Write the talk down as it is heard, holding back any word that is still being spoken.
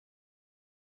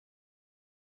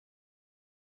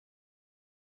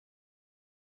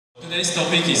Today's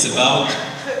topic is about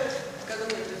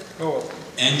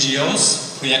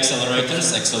NGOs,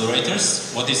 PreAccelerators,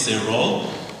 Accelerators. What is their role?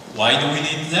 Why do we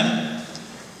need them?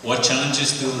 What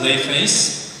challenges do they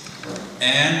face?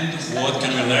 And what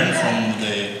can we learn from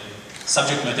the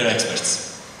subject matter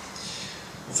experts?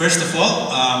 First of all,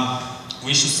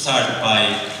 we should start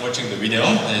by watching the video,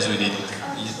 as we did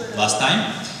last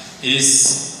time. It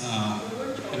is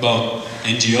about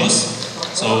NGOs.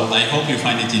 So I hope you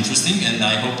find it interesting, and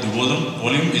I hope the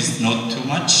volume is not too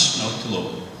much, not too low.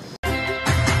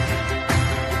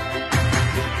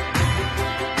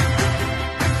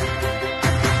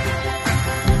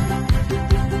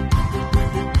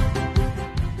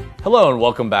 Hello and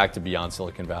welcome back to Beyond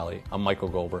Silicon Valley. I'm Michael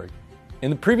Goldberg.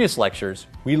 In the previous lectures,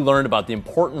 we learned about the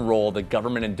important role that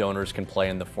government and donors can play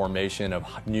in the formation of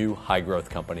new high-growth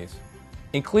companies.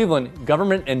 In Cleveland,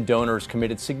 government and donors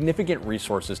committed significant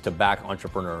resources to back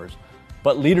entrepreneurs,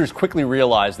 but leaders quickly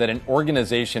realized that an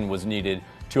organization was needed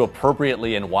to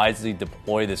appropriately and wisely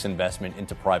deploy this investment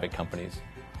into private companies.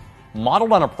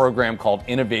 Modeled on a program called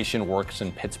Innovation Works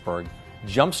in Pittsburgh,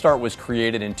 Jumpstart was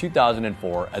created in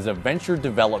 2004 as a venture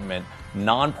development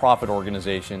nonprofit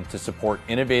organization to support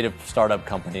innovative startup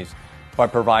companies by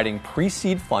providing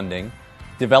pre-seed funding,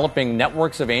 developing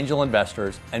networks of angel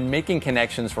investors, and making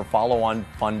connections for follow-on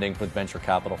funding with venture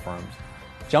capital firms.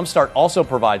 Jumpstart also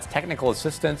provides technical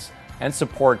assistance and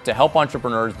support to help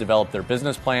entrepreneurs develop their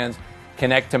business plans,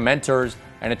 connect to mentors,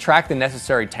 and attract the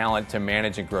necessary talent to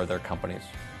manage and grow their companies.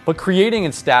 But creating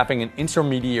and staffing an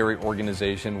intermediary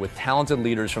organization with talented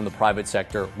leaders from the private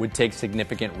sector would take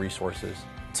significant resources.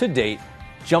 To date,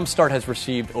 Jumpstart has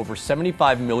received over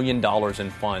 $75 million in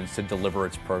funds to deliver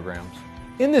its programs.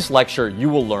 In this lecture, you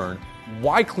will learn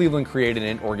why Cleveland created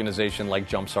an organization like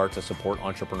Jumpstart to support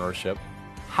entrepreneurship,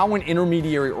 how an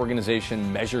intermediary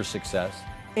organization measures success,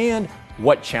 and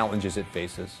what challenges it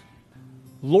faces.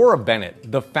 Laura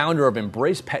Bennett, the founder of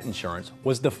Embrace Pet Insurance,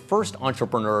 was the first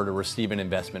entrepreneur to receive an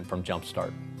investment from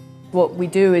Jumpstart. What we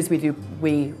do is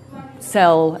we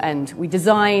sell and we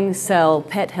design, sell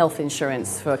pet health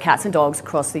insurance for cats and dogs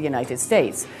across the United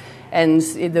States. And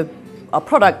our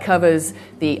product covers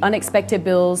the unexpected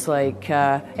bills, like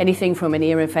anything from an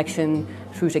ear infection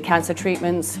through to cancer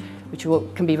treatments, which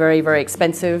can be very, very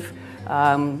expensive,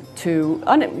 to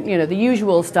the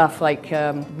usual stuff like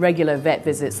regular vet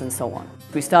visits and so on.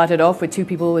 We started off with 2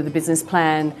 people with a business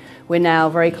plan. We're now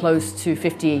very close to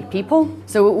 50 people.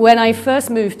 So when I first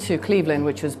moved to Cleveland,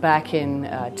 which was back in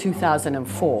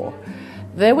 2004,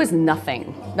 there was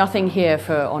nothing here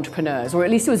for entrepreneurs, or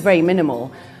at least it was very minimal.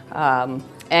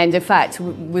 And in fact,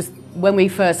 when we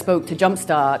first spoke to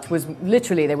Jumpstart, was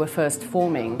literally they were first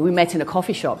forming. We met in a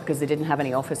coffee shop because they didn't have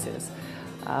any offices.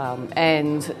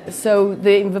 And so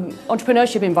the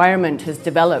entrepreneurship environment has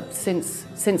developed since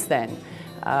then.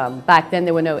 Back then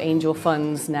there were no angel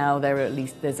funds, now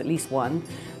there's at least one.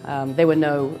 There were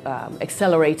no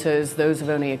accelerators, those have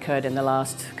only occurred in the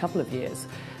last couple of years.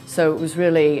 So it was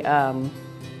really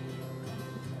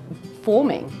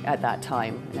forming at that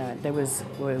time. There was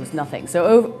nothing.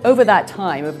 So over that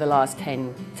time, over the last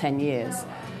 10 years,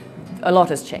 a lot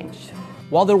has changed.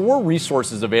 While there were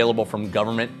resources available from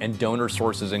government and donor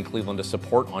sources in Cleveland to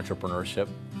support entrepreneurship,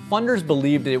 funders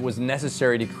believed that it was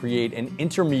necessary to create an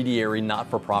intermediary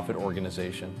not-for-profit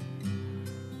organization.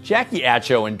 Jackie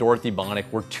Atcho and Dorothy Bonnick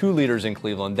were 2 leaders in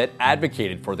Cleveland that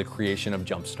advocated for the creation of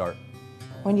Jumpstart.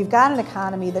 When you've got an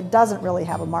economy that doesn't really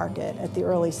have a market at the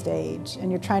early stage and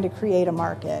you're trying to create a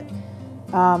market,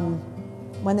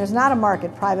 when there's not a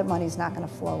market, private money is not going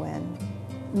to flow in,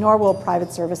 nor will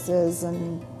private services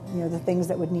and the things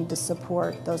that would need to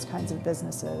support those kinds of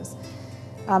businesses.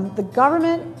 The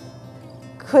government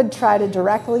could try to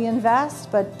directly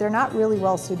invest, but they're not really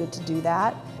well suited to do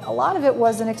that. A lot of it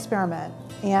was an experiment,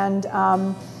 and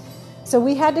so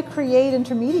we had to create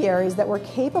intermediaries that were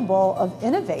capable of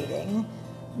innovating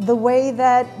the way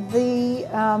that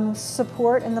the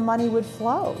support and the money would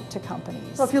flow to companies.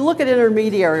 So if you look at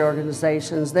intermediary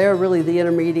organizations, they're really the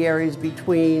intermediaries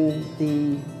between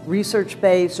the research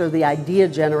base or the idea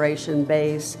generation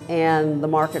base and the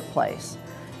marketplace.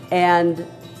 And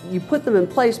you put them in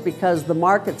place because the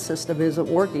market system isn't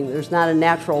working. There's not a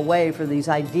natural way for these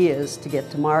ideas to get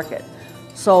to market.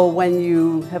 So when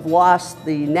you have lost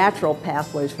the natural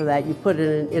pathways for that, you put in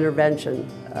an intervention,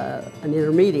 an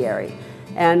intermediary.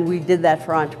 And we did that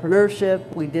for entrepreneurship,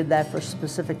 we did that for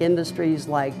specific industries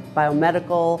like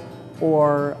biomedical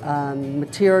or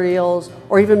materials,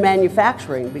 or even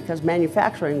manufacturing, because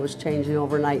manufacturing was changing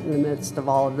overnight in the midst of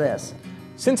all of this.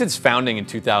 Since its founding in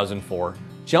 2004,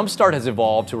 Jumpstart has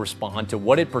evolved to respond to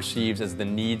what it perceives as the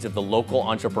needs of the local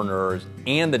entrepreneurs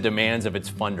and the demands of its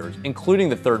funders, including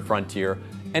the Third Frontier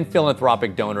and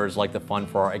philanthropic donors like the Fund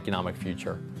for Our Economic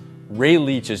Future. Ray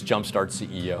Leach is Jumpstart's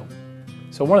CEO.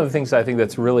 So one of the things I think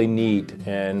that's really neat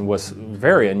and was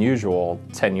very unusual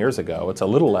 10 years ago, it's a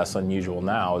little less unusual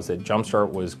now, is that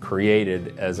Jumpstart was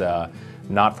created as a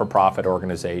not-for-profit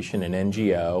organization, an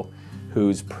NGO,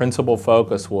 whose principal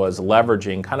focus was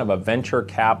leveraging kind of a venture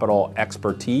capital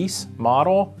expertise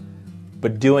model,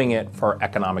 but doing it for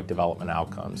economic development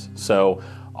outcomes. So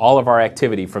all of our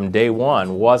activity from day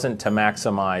one wasn't to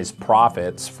maximize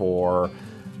profits for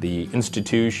the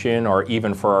institution or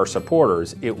even for our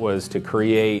supporters. It was to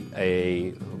create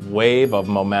a wave of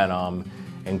momentum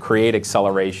and create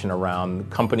acceleration around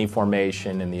company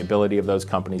formation and the ability of those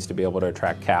companies to be able to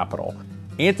attract capital.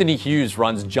 Anthony Hughes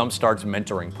runs Jumpstart's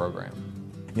mentoring program.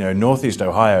 You know, Northeast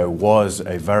Ohio was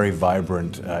a very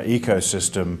vibrant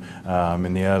ecosystem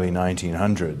in the early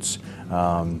 1900s.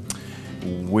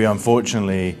 We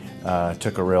unfortunately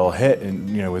took a real hit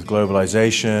with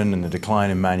globalization and the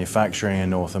decline in manufacturing in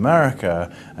North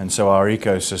America, and so our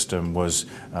ecosystem was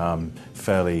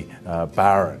fairly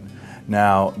barren.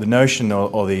 Now, the notion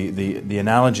or the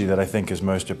analogy that I think is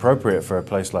most appropriate for a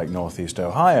place like Northeast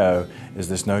Ohio is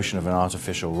this notion of an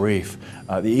artificial reef.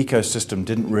 The ecosystem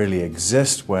didn't really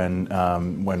exist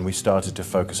when we started to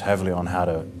focus heavily on how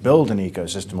to build an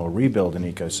ecosystem or rebuild an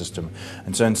ecosystem.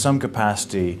 And so in some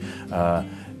capacity,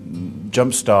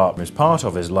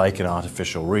 Jumpstart is like an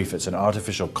artificial reef. It's an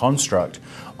artificial construct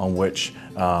on which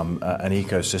an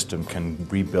ecosystem can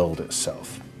rebuild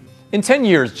itself. In 10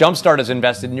 years, Jumpstart has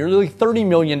invested nearly $30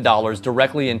 million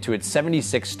directly into its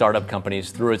 76 startup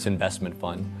companies through its investment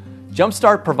fund.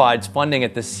 Jumpstart provides funding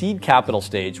at the seed capital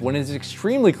stage when it is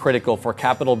extremely critical for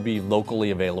capital to be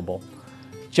locally available.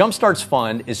 Jumpstart's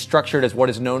fund is structured as what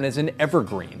is known as an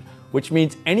evergreen, which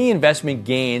means any investment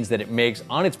gains that it makes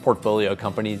on its portfolio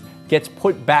companies gets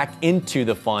put back into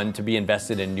the fund to be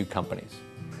invested in new companies.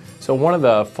 So one of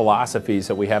the philosophies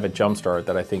that we have at Jumpstart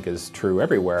that I think is true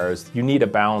everywhere is you need a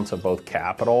balance of both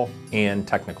capital and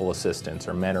technical assistance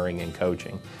or mentoring and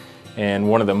coaching. And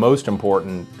one of the most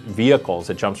important vehicles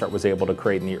that Jumpstart was able to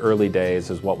create in the early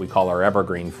days is what we call our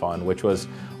Evergreen Fund, which was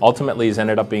ultimately has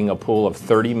ended up being a pool of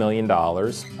 $30 million.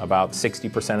 About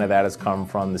 60% of that has come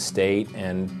from the state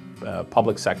and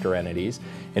public sector entities,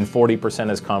 and 40%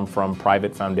 has come from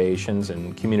private foundations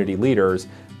and community leaders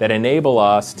that enable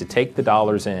us to take the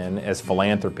dollars in as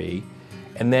philanthropy,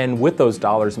 and then with those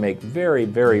dollars make very,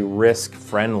 very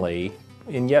risk-friendly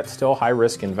and yet still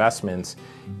high-risk investments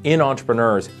in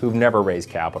entrepreneurs who've never raised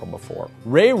capital before.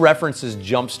 Ray references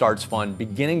Jumpstart's fund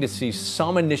beginning to see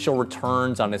some initial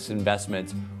returns on its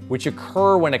investments, which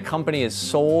occur when a company is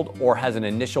sold or has an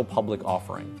initial public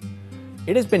offering.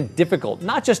 It has been difficult,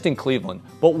 not just in Cleveland,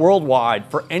 but worldwide,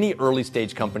 for any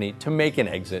early-stage company to make an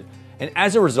exit, and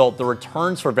as a result, the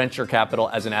returns for venture capital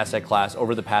as an asset class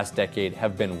over the past decade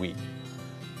have been weak.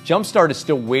 Jumpstart is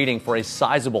still waiting for a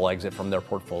sizable exit from their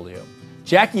portfolio.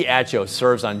 Jackie Atcho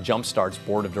serves on Jumpstart's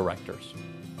board of directors.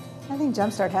 I think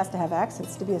Jumpstart has to have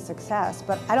exits to be a success,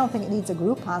 but I don't think it needs a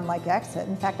Groupon-like exit.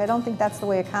 In fact, I don't think that's the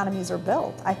way economies are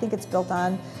built. I think it's built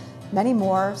on many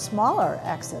more smaller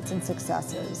exits and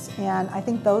successes, and I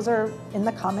think those are in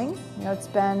the coming. You know, it's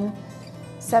been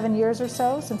 7 years or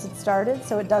so since it started,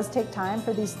 so it does take time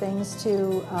for these things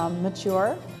to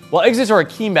mature. While exits are a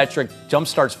key metric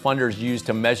Jumpstart's funders use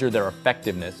to measure their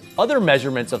effectiveness, other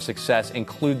measurements of success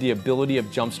include the ability of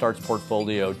Jumpstart's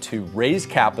portfolio to raise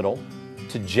capital,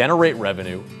 to generate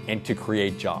revenue, and to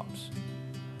create jobs.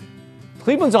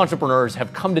 Cleveland's entrepreneurs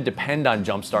have come to depend on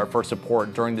Jumpstart for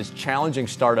support during this challenging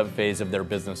startup phase of their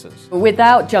businesses.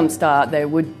 Without Jumpstart, there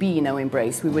would be no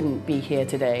Embrace. We wouldn't be here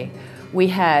today. We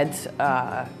had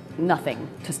nothing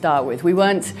to start with. We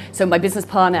weren't, so my business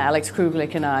partner, Alex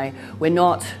Kruglich, and I, we're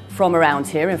not from around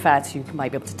here. In fact, you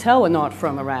might be able to tell we're not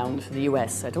from around the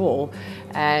US at all.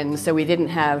 And so we didn't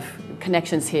have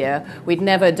connections here. We'd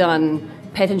never done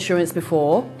pet insurance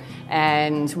before,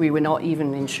 and we were not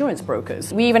even insurance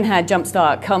brokers. We even had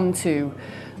Jumpstart come to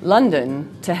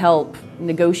London to help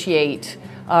negotiate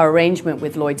our arrangement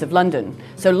with Lloyd's of London.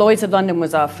 So Lloyd's of London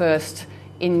was our first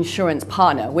insurance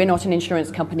partner. We're not an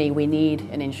insurance company, we need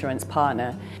an insurance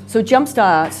partner. So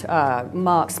Jumpstart,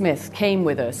 Mark Smith, came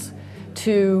with us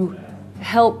to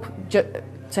help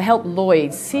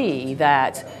Lloyd's see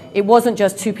that it wasn't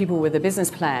just two people with a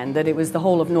business plan, that it was the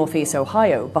whole of Northeast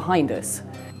Ohio behind us.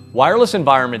 Wireless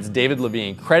Environment's David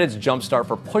Levine credits Jumpstart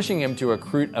for pushing him to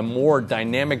recruit a more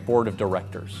dynamic board of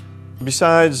directors.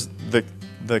 Besides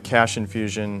the cash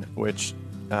infusion which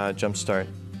Jumpstart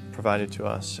provided to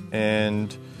us,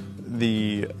 and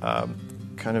the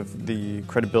kind of the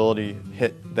credibility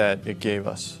hit that it gave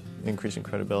us, increasing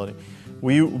credibility.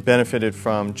 We benefited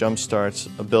from Jumpstart's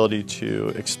ability to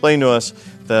explain to us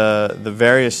the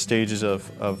various stages of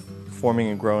forming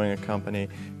and growing a company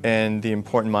and the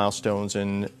important milestones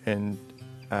and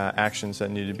actions that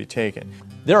need to be taken.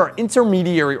 There are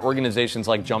intermediary organizations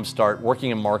like Jumpstart working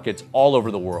in markets all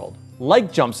over the world.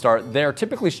 Like Jumpstart, they are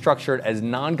typically structured as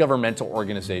non-governmental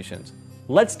organizations.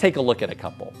 Let's take a look at a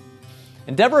couple.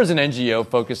 Endeavor is an NGO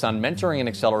focused on mentoring and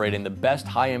accelerating the best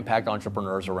high-impact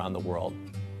entrepreneurs around the world.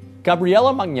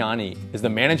 Gabriela Magnani is the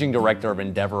managing director of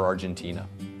Endeavor Argentina.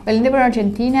 Well, Endeavor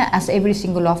Argentina, as every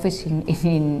single office in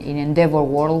Endeavor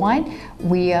worldwide,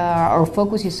 our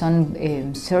focus is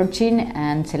on searching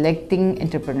and selecting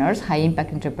entrepreneurs,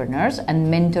 high-impact entrepreneurs,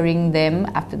 and mentoring them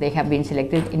after they have been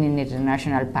selected in an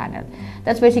international panel.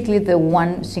 That's basically the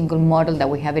one single model that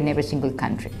we have in every single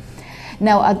country.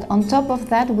 Now, on top of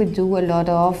that, we do a lot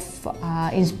of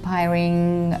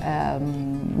inspiring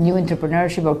new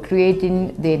entrepreneurship or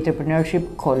creating the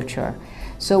entrepreneurship culture.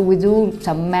 So we do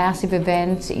some massive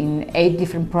events in 8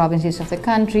 different provinces of the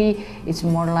country. It's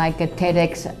more like a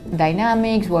TEDx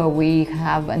dynamics where we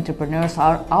have entrepreneurs,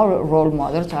 our role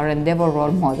models, our Endeavor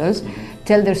role models,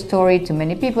 tell their story to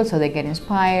many people so they get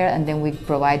inspired, and then we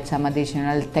provide some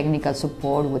additional technical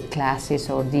support with classes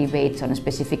or debates on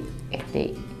specific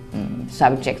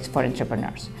subjects for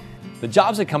entrepreneurs. The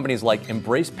jobs at companies like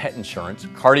Embrace Pet Insurance,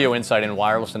 Cardio Insight, and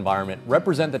Wireless Environment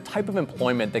represent the type of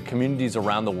employment that communities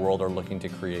around the world are looking to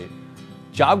create.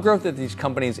 Job growth at these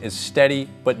companies is steady,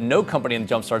 but no company in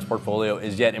Jumpstart's portfolio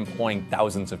is yet employing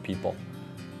thousands of people.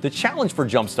 The challenge for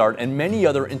Jumpstart and many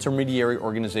other intermediary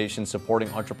organizations supporting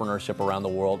entrepreneurship around the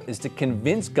world is to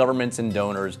convince governments and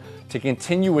donors to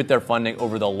continue with their funding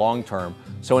over the long term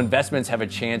so investments have a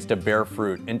chance to bear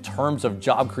fruit in terms of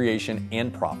job creation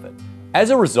and profit. As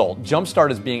a result,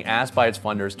 Jumpstart is being asked by its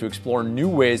funders to explore new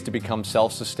ways to become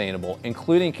self-sustainable,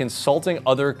 including consulting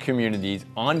other communities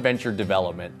on venture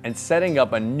development and setting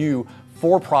up a new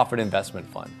for-profit investment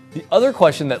fund. The other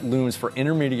question that looms for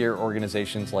intermediary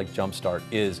organizations like Jumpstart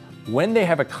is, when they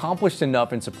have accomplished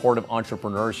enough in support of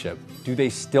entrepreneurship, do they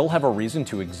still have a reason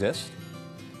to exist?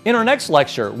 In our next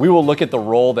lecture, we will look at the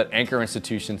role that anchor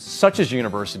institutions such as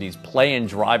universities play in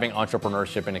driving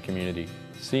entrepreneurship in a community.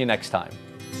 See you next time.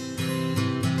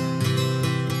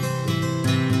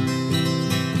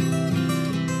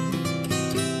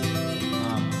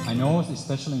 I know,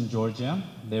 especially in Georgia,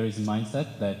 there is a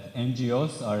mindset that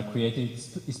NGOs are created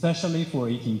especially for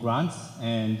eating grants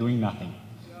and doing nothing.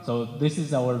 So this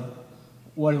is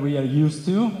what we are used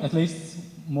to, at least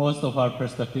most of our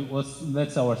perspective,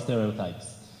 that's our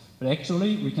stereotypes. But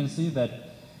actually, we can see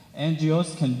that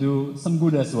NGOs can do some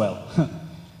good as well.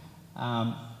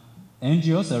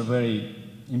 NGOs are very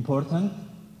important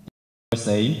in the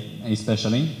USA,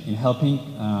 especially in helping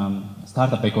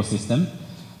startup ecosystem.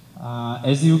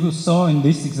 As you saw in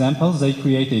these examples, they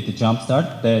created a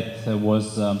Jumpstart that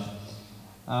was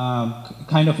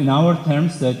kind of, in our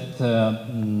terms, that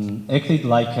acted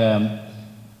like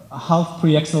half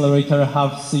pre-accelerator,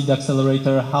 half seed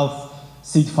accelerator, half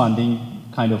seed funding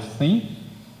kind of thing.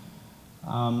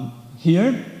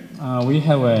 Here we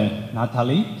have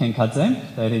Natalie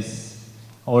Kenkadze, that is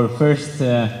our first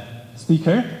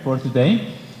speaker for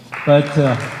today. But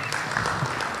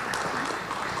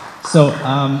so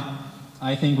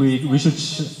I think we should,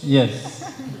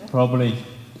 yes, probably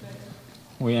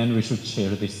we should share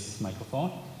this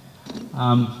microphone.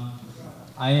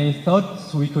 I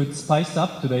thought we could spice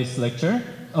up today's lecture.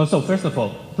 Oh, so first of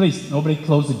all, please, nobody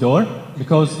close the door,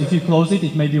 because if you close it,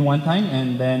 it may be one time,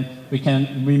 and then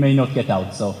we may not get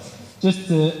out. So just,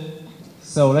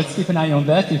 so let's keep an eye on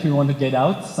that if you want to get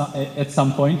out at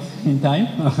some point in time.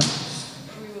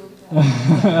 We will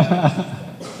try.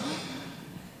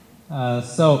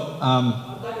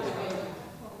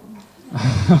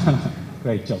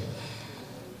 Great job.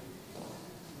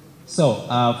 So,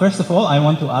 first of all, I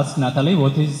want to ask Natalie,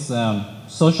 what is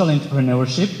social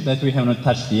entrepreneurship that we have not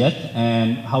touched yet,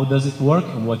 and how does it work,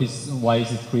 why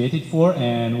is it created for,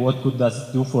 and what good does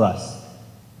it do for us?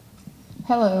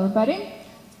 Hello, everybody.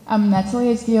 I'm Natalie,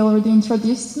 as Gail already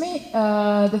introduced me,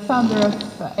 the founder of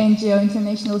NGO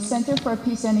International Center for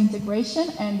Peace and Integration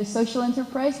and the social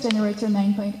enterprise Generator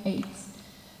 9.8.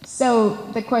 So,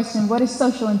 the question, what is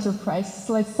social enterprise?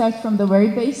 So let's start from the very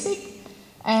basic,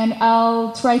 and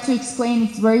I'll try to explain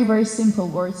it very, very simple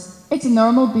words. It's a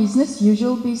normal business,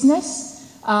 usual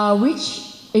business,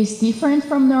 which is different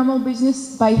from normal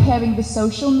business by having the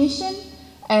social mission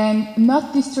and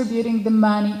not distributing the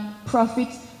money, profit,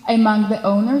 among the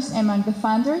owners, among the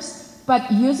funders, but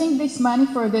using this money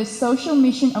for the social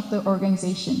mission of the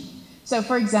organization. So,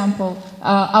 for example,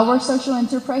 our social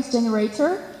enterprise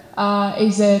generator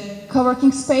is a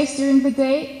co-working space during the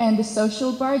day and a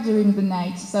social bar during the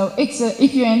night. So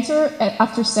if you enter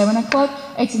after 7 o'clock,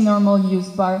 it's a normal use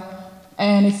bar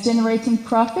and it's generating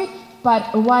profit.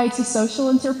 But why it's a social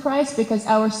enterprise? Because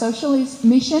our social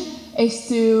mission is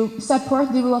to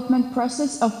support development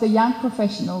process of the young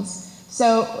professionals.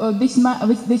 So this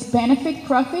benefit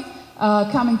profit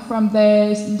coming from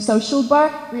the social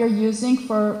bar we are using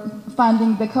for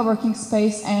funding the co-working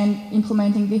space and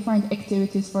implementing different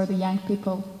activities for the young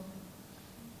people.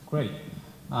 Great.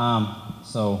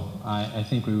 So I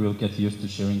think we will get used to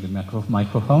sharing the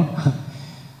microphone.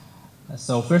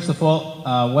 So first of all,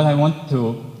 what I want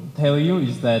to tell you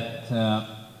is that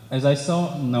as I saw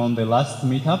on the last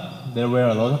meetup, there were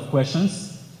a lot of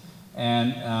questions,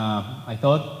 and I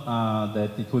thought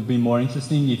that it would be more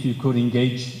interesting if you could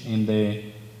engage in the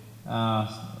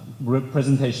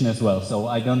presentation as well. So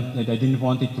I didn't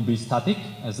want it to be static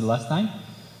as the last time.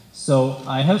 So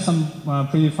I have some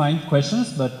predefined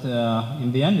questions, but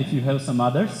in the end, if you have some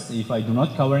others, if I do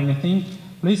not cover anything,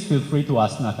 please feel free to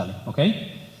ask Natalie,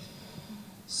 okay?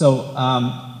 So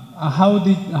how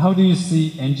do you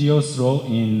see NGOs' role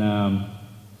in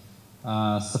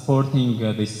supporting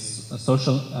this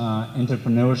social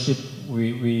entrepreneurship?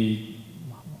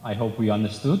 I hope we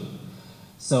understood.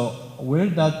 So where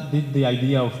did the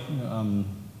idea of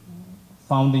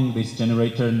founding this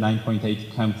generator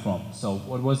 9.8 come from? So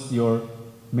what was your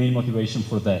main motivation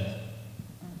for that?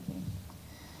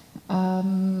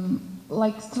 Okay.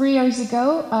 Like 3 years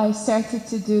ago, I started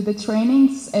to do the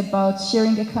trainings about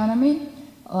sharing economy,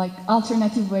 like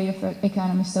alternative way of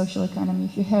economy, social economy,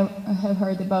 if you have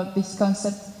heard about this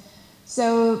concept.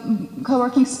 So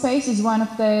co-working space is one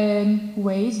of the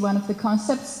ways, one of the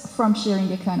concepts from sharing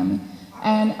economy.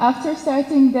 And after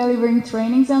starting delivering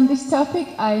trainings on this topic,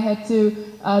 I had to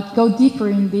go deeper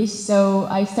in this. So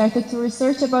I started to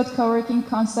research about co-working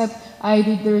concept. I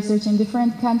did the research in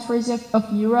different countries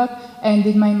of Europe and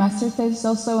did my master's thesis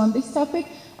also on this topic.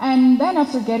 And then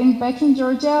after getting back in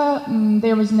Georgia,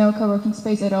 there was no co-working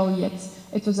space at all yet.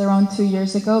 It was around 2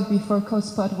 years ago, before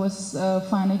CoSpot was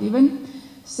founded even.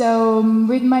 So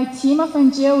with my team of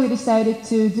NGO, we decided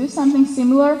to do something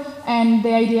similar, and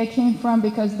the idea came from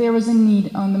because there was a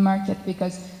need on the market,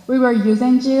 because we were youth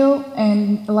NGO,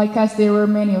 and like us, there were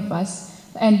many of us.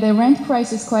 And the rent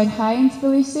price is quite high in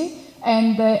Tbilisi,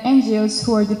 and the NGOs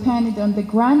who are dependent on the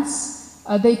grants,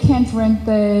 they can't rent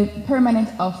the permanent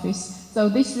office. So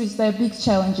this was the big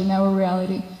challenge in our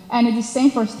reality. And it is the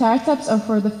same for startups or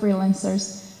for the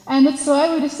freelancers. And that's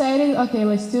why we decided, okay,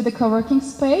 let's do the co-working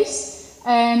space.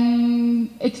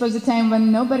 And it was a time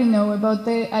when nobody knew about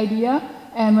the idea,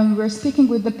 and when we were speaking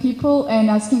with the people and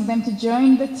asking them to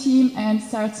join the team and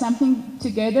start something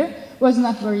together was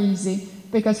not very easy,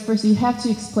 because first you have to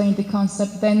explain the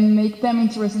concept, then make them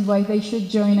interested why they should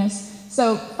join us.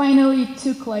 So finally it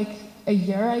took like a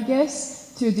year, I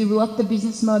guess, to develop the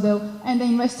business model, and the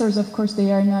investors, of course,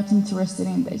 they are not interested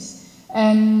in this.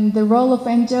 And the role of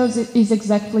NGOs is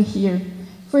exactly here.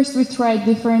 First, we tried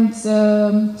different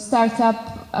startup,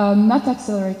 not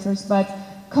accelerators, but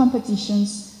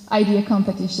competitions, idea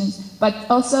competitions. But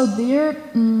also there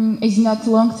is not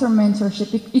long-term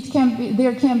mentorship.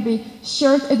 There can be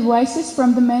short advices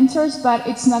from the mentors, but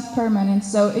it's not permanent.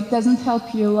 So it doesn't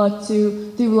help you a lot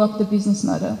to develop the business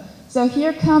model. So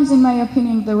here comes, in my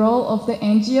opinion, the role of the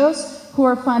NGOs who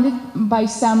are funded by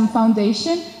some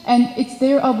foundation, and it's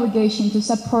their obligation to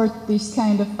support these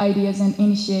kind of ideas and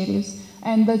initiatives.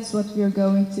 And that's what we're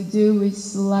going to do with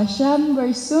Lasha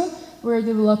very soon. We're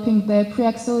developing the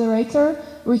PreAccelerator,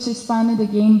 which is funded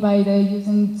again by the Youth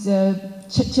and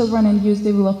Children and Youth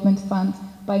Development Fund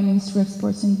by Ministry of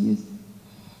Sports and Youth.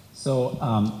 So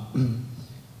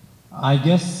I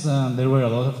guess there were a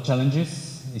lot of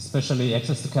challenges, especially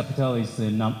access to capital is the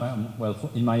well,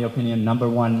 in my opinion, number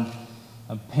one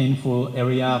painful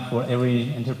area for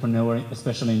every entrepreneur,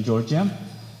 especially in Georgia.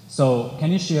 So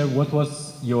can you share what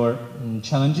was your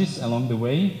challenges along the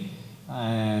way,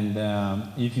 and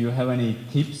if you have any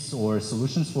tips or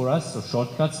solutions for us or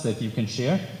shortcuts that you can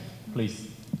share, please.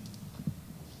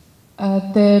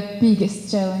 The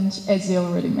biggest challenge, as you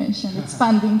already mentioned, it's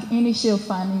funding, initial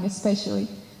funding especially.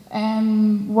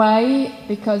 And why?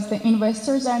 Because the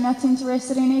investors are not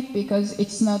interested in it, because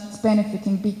it's not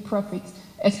benefiting big profit,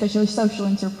 especially social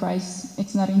enterprise.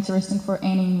 It's not interesting for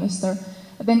any investor.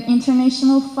 Then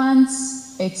international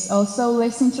funds, it's also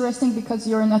less interesting because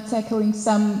you're not tackling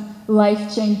some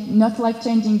not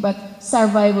life-changing, but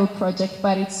survival project,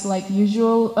 but it's like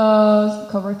usual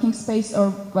co-working space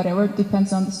or whatever,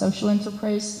 depends on the social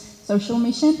enterprise, social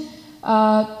mission.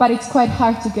 but it's quite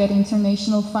hard to get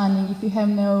international funding if you have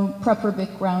no proper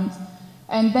background.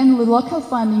 And then the local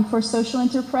funding for social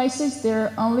enterprises, there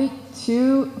are only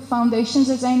 2 foundations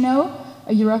as I know,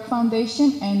 a Europe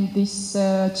Foundation and this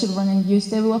Children and Youth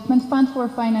Development Fund for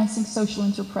financing social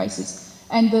enterprises.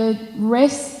 And the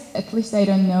rest, at least I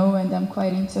don't know, and I'm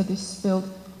quite into this field.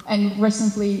 And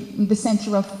recently, the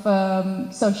Center of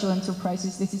Social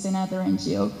Enterprises, this is another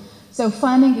NGO. So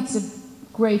funding, it's a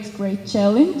great, great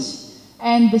challenge.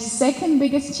 And the second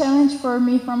biggest challenge for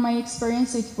me from my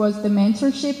experience, it was the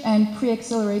mentorship and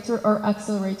pre-accelerator or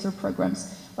accelerator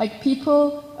programs. Like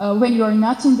people, when you are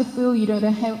not in the field, you don't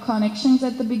have connections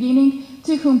at the beginning,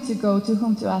 to whom to go, to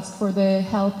whom to ask for the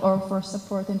help or for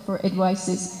support and for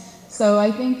advices. So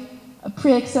I think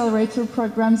pre-accelerator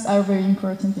programs are very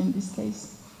important in this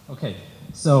case. Okay,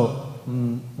 so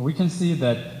we can see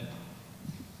that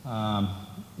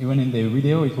even in the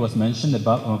video it was mentioned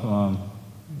about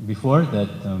before that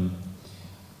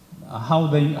how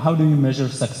do you measure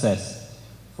success?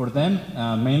 For them,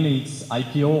 mainly it's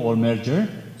IPO or merger.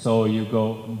 So you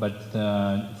go, but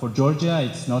for Georgia,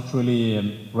 it's not really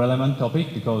a relevant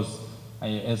topic because,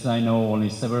 as I know, only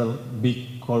several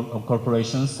big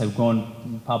corporations have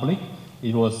gone public.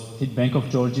 It was Bank of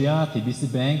Georgia,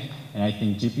 TBC Bank, and I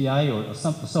think GPI or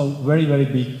some, so very, very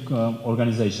big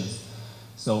organizations.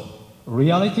 So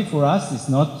reality for us is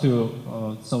not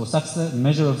to, so success,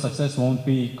 measure of success won't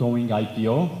be going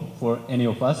IPO for any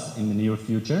of us in the near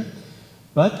future.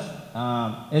 But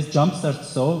as Jumpstart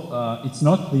saw, it's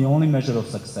not the only measure of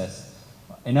success.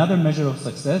 Another measure of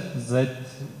success that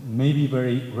may be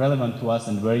very relevant to us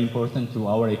and very important to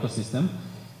our ecosystem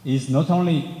is not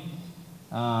only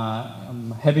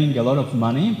having a lot of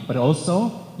money, but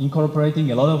also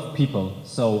incorporating a lot of people.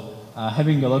 So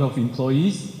having a lot of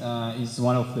employees is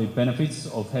one of the benefits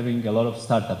of having a lot of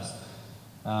startups.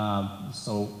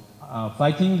 So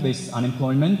fighting this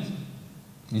unemployment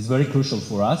is very crucial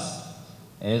for us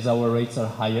as our rates are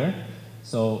higher.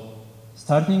 So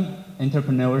starting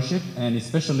entrepreneurship, and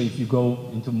especially if you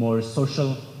go into more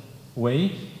social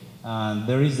way,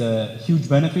 there is a huge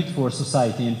benefit for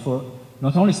society and for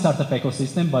not only startup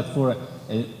ecosystem, but for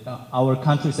our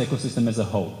country's ecosystem as a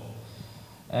whole.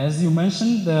 As you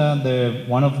mentioned,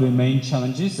 one of the main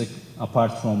challenges,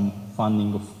 apart from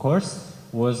funding, of course,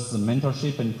 was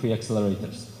mentorship and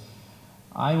pre-accelerators.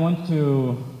 I want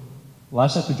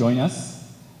Lasha to join us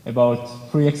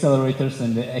about pre-accelerators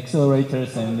and the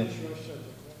accelerators and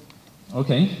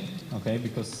okay,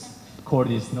 because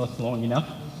cord is not long enough.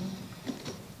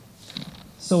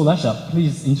 So Lasha,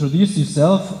 please introduce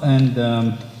yourself and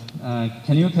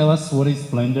can you tell us what is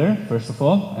Blender, first of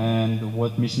all, and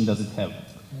what mission does it have?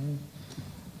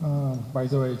 By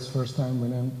the way, it's first time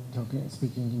when I'm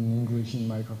speaking in English in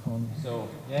microphone. So,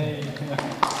 yay!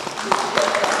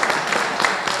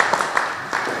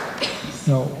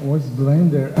 So, what's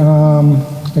Blender?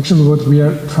 Actually, what we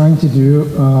are trying to do,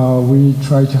 we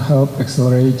try to help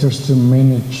accelerators to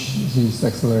manage this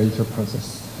accelerator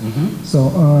process. Mm-hmm.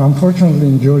 So, unfortunately,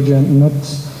 in Georgia, not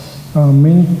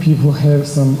many people have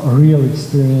some real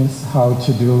experience how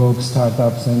to develop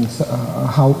startups and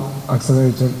how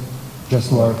accelerator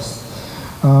just works.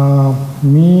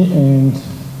 Me and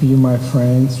few of my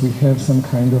friends, we have some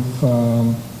kind of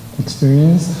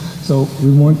experience. So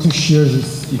we want to share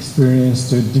this experience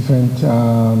to different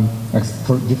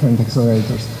for different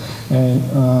accelerators. And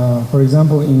for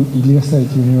example, in Ilia State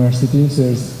University,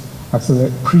 there's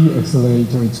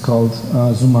pre-accelerator. It's called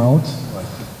Zoom Out,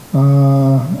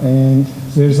 and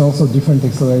there's also different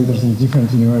accelerators in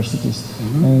different universities.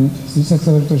 Mm-hmm. And these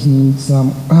accelerators need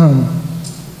some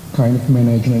kind of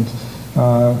management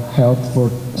help for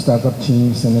startup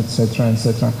teams and etc.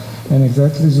 etc. And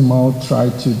exactly Zoom Out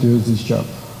tried to do this job.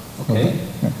 Okay.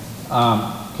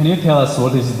 Can you tell us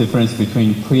what is the difference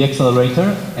between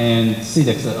pre-accelerator and seed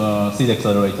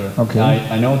accelerator? Okay.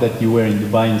 I know that you were in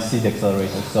Dubai in seed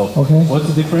accelerator. So what's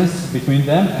the difference between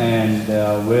them, and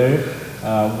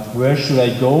where should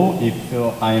I go if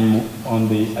I'm on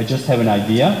the? I just have an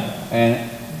idea and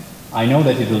I know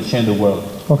that it will change the world.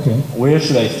 Okay. Where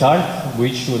should I start?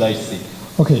 Which should I see?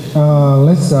 Okay,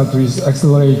 let's start with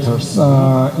accelerators.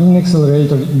 In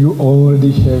accelerator, you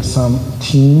already have some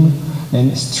team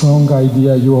and strong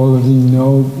idea. You already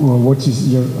know what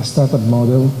is your startup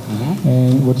model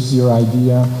and what is your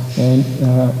idea, and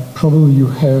probably you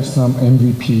have some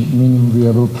MVP, minimum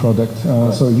viable product.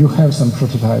 So you have some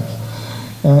prototypes.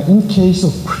 In case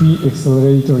of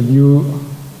pre-accelerator, you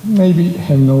maybe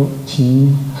have no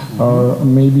team, or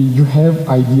maybe you have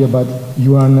idea but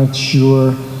you are not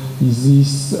sure is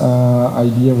this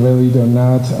idea valid or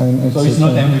not. And so it's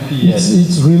not MVP yet?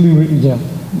 It's really, yeah.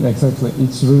 exactly.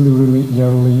 It's really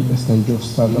early stage of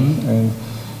startup, and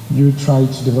you try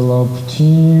to develop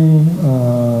team,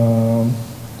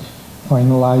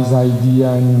 finalize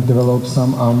idea, and develop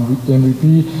some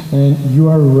MVP, and you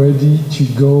are ready to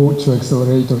go to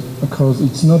accelerator, because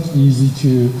it's not easy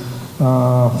to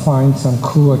find some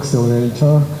cool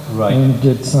accelerator and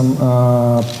get some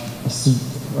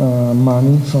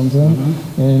money from them,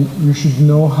 and you should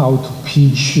know how to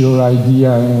pitch your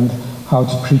idea and how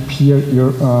to prepare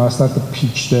your startup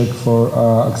pitch deck for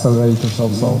accelerators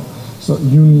also. So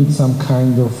you need some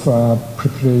kind of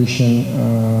preparation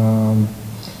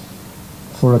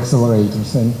for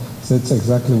accelerators, and that's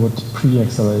exactly what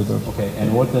PreAccelerators. Okay,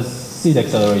 and what does seed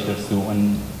accelerators do,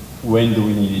 and when do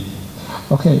we need it?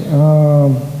 Okay.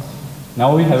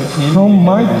 Now we have a team. From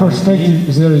my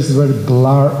perspective, there is very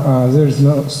blur. There is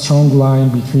no strong line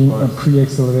between a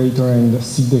PreAccelerator and a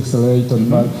seed accelerator.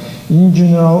 But in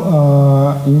general,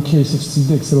 in case of seed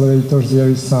accelerators, there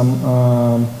is some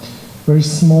very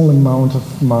small amount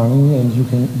of money, and you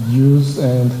can use,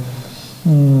 and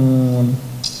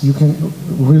you can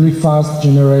really fast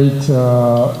generate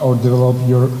or develop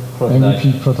your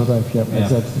MVP prototype. Yeah,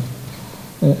 exactly.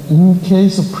 In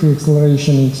case of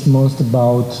pre-acceleration, it's most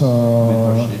about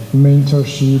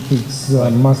mentorship, it's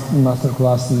master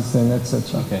classes, and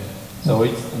etc. Okay, so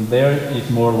it's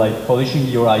more like polishing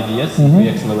your ideas in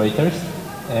pre-accelerators,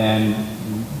 and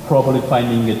probably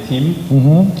finding a team.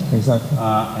 Exactly.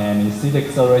 And in seed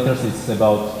accelerators, it's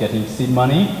about getting seed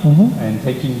money and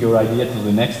taking your idea to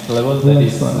the next level. That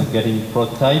is getting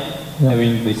prototype,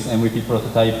 having this MVP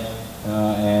prototype,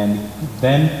 and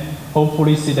then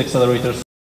hopefully seed accelerators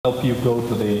help you go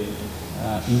to the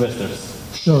investors.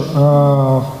 Sure.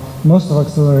 Most of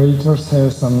accelerators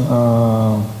have some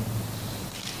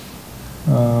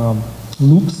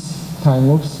time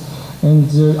loops, and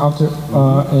after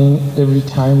in every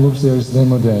time loops there is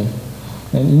demo day.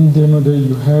 And in demo day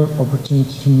you have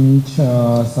opportunity to meet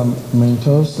some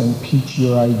mentors and pitch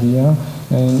your idea,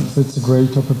 and it's a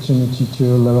great opportunity to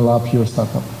level up your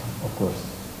startup. Of course.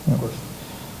 Of course.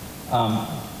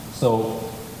 So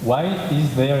why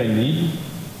is there a need?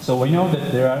 So we know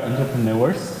that there are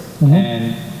entrepreneurs,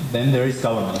 and then there is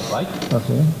government, right?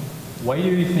 Okay. Why do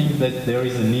you think that there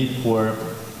is a need for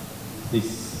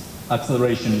this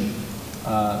acceleration?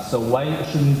 So why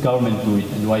shouldn't government do it,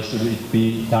 and why should it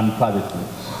be done privately?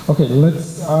 Okay,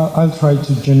 I'll try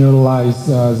to generalize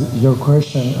your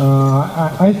question.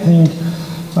 I think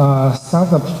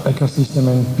startup ecosystem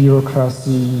and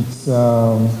bureaucracy is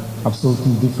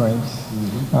absolutely different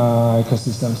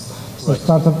ecosystems. So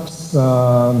startups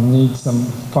need some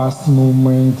fast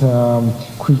movement,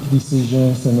 quick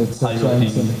decisions, and etc.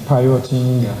 and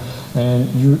piloting, and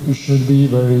you should be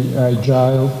very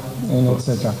agile, and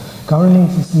etc.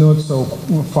 Government is not so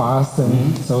fast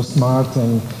and so smart,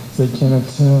 and they cannot.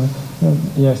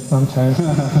 Yes, sometimes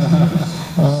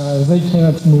they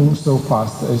cannot move so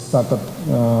fast as startup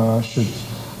should,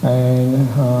 and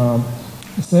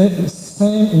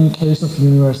same in case of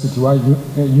university. Why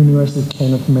university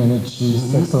cannot manage these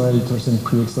accelerators and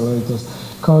pre-accelerators?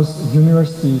 Because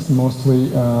universities mostly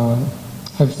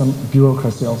have some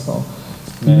bureaucracy also.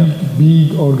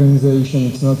 Big organization,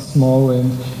 it's not small,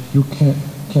 and you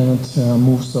cannot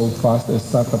move so fast as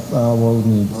startup world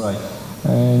needs. Right.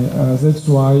 And that's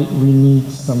why we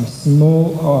need some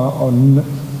small or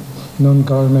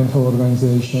non-governmental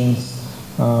organizations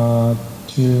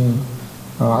to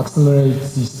accelerate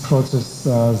this process,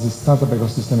 this startup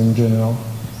ecosystem in general.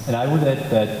 And I would add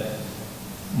that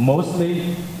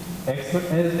mostly,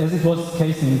 as it was the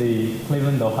case in the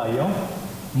Cleveland, Ohio,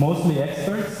 mostly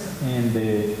experts in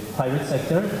the private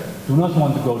sector do not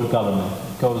want to go to government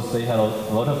because they have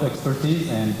a lot of expertise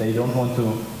and they don't want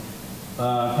to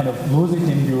kind of lose it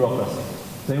in bureaucracy.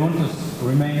 They want to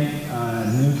remain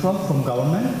neutral from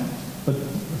government, but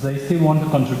they still want to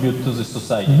contribute to the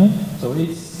society. So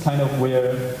it's kind of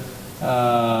where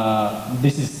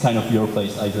this is kind of your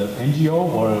place, either NGO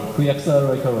or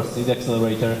pre-accelerator or seed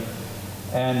accelerator.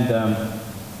 And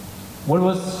what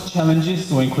was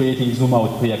challenges when creating Zoom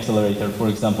Out pre-accelerator, for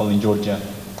example, in Georgia?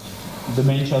 The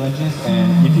main challenges,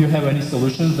 and if you have any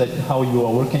solutions that how you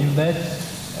are working with that,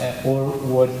 or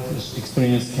what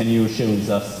experience can you share with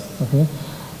us? Okay.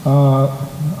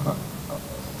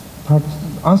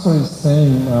 Answer is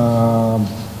same.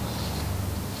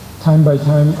 Time by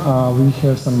time, we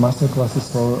have some master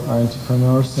classes for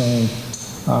entrepreneurs, and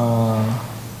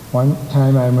one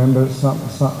time I remember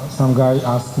some guy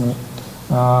asked me,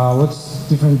 what's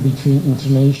different between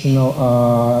international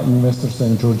investors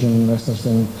and Georgian investors?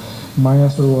 And my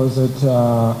answer was that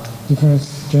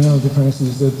general difference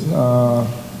is that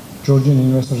Georgian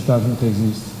investors doesn't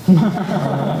exist.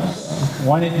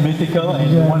 One is mythical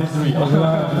and one is real.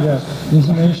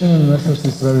 International investors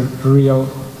is very real,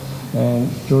 and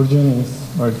Georgian is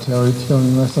very theoretical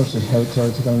investors. We have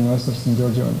theoretical investors in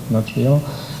Georgia, not real,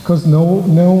 because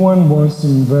no one wants to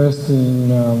invest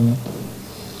in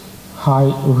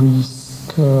high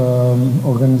risk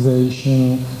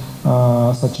organization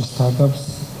such as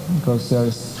startups, because there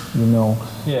is a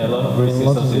lot of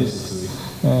risk,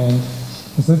 and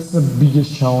that's the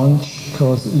biggest challenge,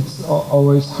 because it's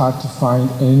always hard to find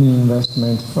any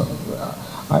investment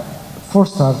for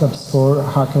startups, for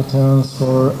hackathons,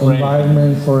 for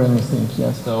environment, for anything.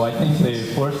 Yes. So I think the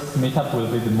first meetup will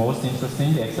be the most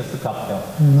interesting, the access to capital.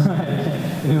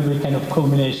 It will be kind of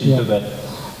culmination to that.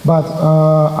 But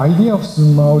idea of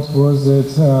Zoom Out was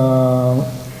that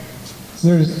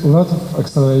there is a lot of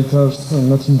accelerators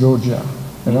not in Georgia,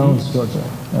 around Georgia,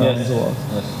 around the world.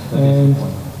 And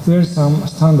there are some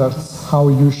standards how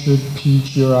you should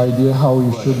pitch your idea, how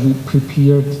you should be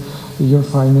prepared, your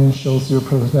financials, your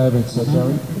prototype,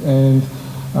 etc. And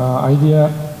idea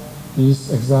is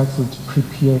exactly to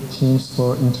prepare teams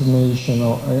for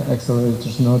international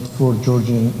accelerators, not for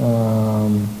Georgian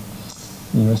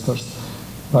investors.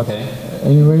 But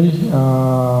anyway,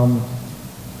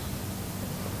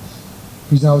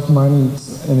 without money,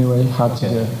 it's anyway hard to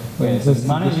do.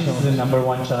 Money is the number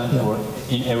one challenge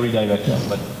in every direction.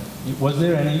 But was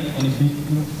there any big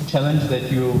challenge that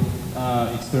you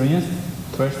experienced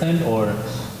firsthand, or?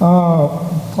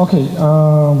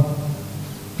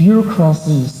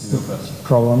 Bureaucracy is a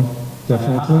problem,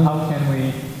 definitely. How can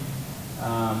we?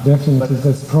 Definitely,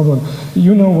 that's a problem.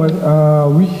 You know what?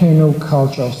 We have no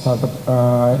culture of startup.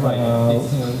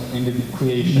 It's in the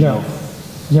creation of.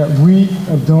 Yeah, we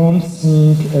don't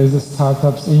think as a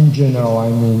startups in general. I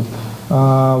mean,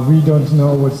 we don't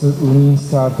know what's the lean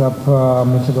startup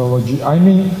methodology. I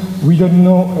mean, we don't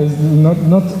know as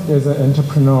not as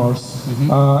entrepreneurs,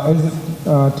 as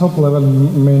top level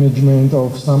management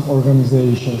of some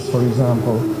organizations, for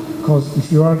example. Because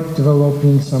if you are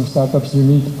developing some startups, you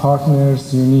need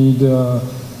partners, you need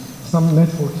some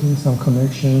networking, some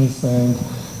connections, and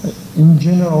in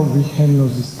general, we have no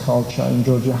this culture in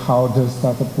Georgia, how the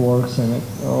startup works and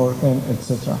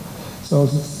etc. So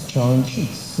it's a challenge.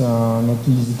 It's not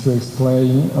easy to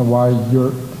explain why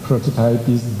your prototype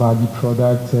is buggy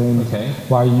product and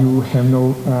why you have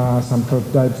no some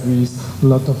prototypes with a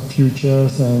lot of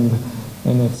features and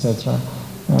etc.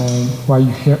 And why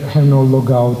you have no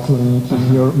logout link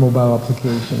in your mobile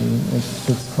application. It's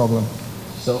a problem.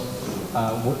 So,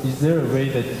 is there a way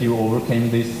that you overcame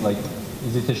this? Like,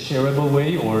 is it a shareable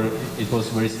way, or it was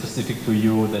very specific to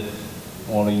you that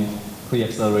only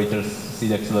PreAccelerators,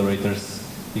 seed accelerators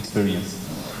experience?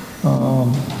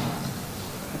 So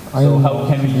how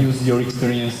can we use your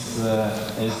experience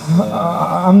as...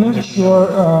 I'm not sure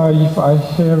if I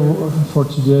have for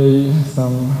today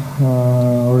some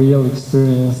real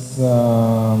experience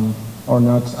or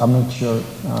not. I'm not sure,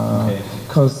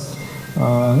 because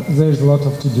there's a lot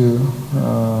of to do,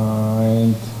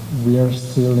 and we are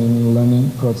still in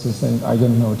learning process, and I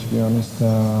don't know, to be honest,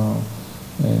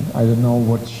 and I don't know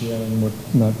what share and what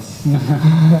not.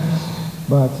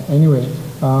 But anyway,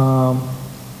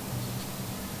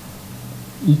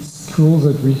 it's cool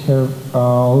that we have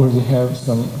already have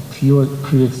some few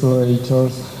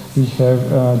PreAccelerators. We have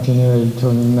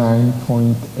generator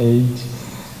 9.8,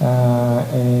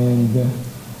 and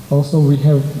also we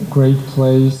have great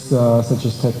place such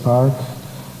as Tech Park,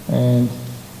 and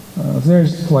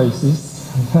there's places.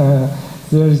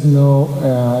 There is no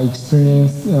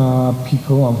experienced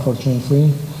people,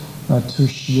 unfortunately, to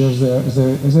share.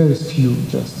 There is few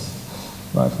just,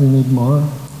 but we need more.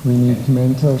 We need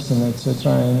mentors and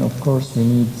etc. And of course, we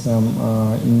need some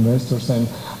investors. And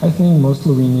I think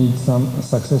mostly we need some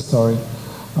success story.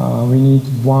 We need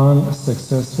one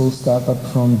successful startup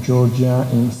from Georgia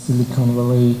in Silicon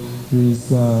Valley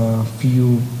with a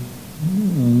few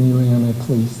million at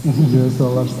least US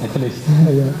dollars. At least.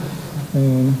 Yeah.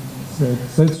 And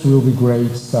that will be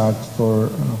great start for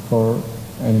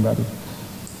anybody.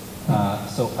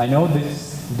 So I know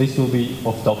this will be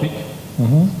off topic,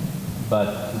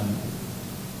 but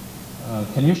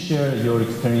can you share your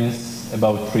experience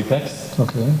about PrePax?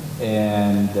 Okay.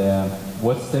 And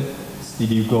what steps did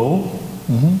you go,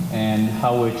 and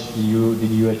how did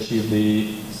you achieve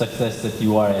the success that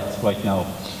you are at right now?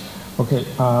 Okay.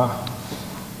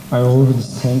 I already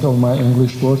spent all my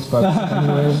English words, but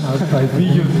anyway, I'll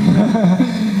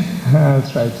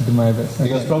try to do my best.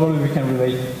 Because probably we can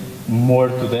relate more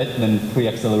to that than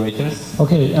PreAccelerators.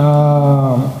 Okay,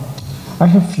 I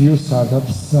have few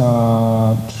startups,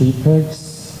 PrePax,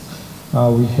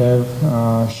 We have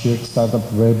shared startup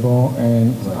Webo,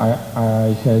 and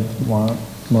I had one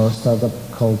more startup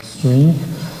called String.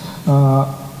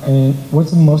 And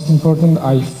what's the most important,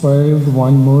 I failed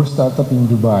one more startup in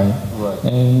Dubai,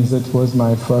 and that was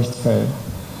my first fail.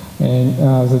 And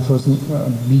that was the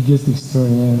biggest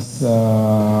experience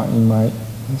in my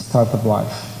startup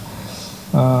life.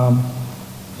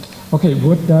 Okay,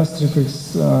 what does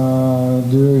TripX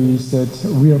do is that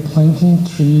we are planting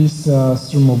trees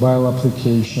through mobile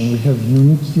application. We have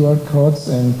unique QR codes,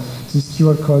 and these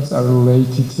QR codes are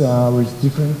related with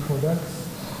different products.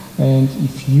 And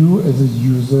if you, as a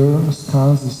user,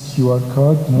 scan this QR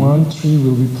code, one tree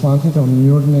will be planted on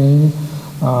your name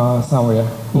somewhere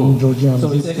in Georgian.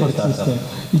 So it's eco-startup?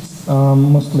 It's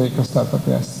mostly eco-startup,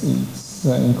 yes.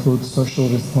 It includes social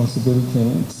responsibility,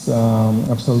 and it's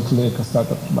absolutely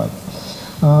eco-startup. But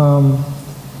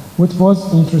what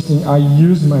was interesting, I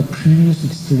used my previous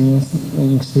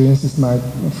experiences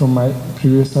from my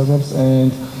previous startups,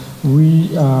 and we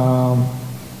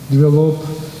developed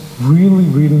really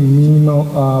minimal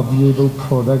viable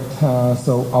product.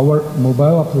 So our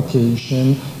mobile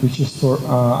application, which is for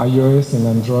iOS and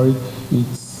Android,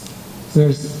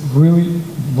 there's really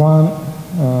one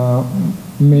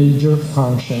major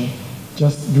function.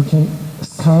 Just you can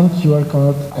scan QR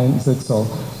code and that's all.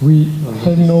 We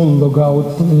have no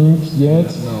logout link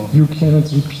yet. No. You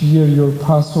cannot repair your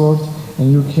password,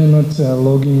 and you cannot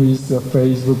log in with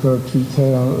Facebook or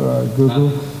Twitter or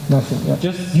Google. Nothing. Yeah.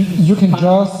 You can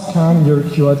just scan your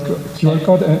QR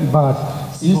code, but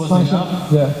this function,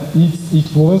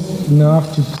 it was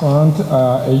enough to plant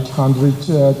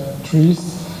 800 trees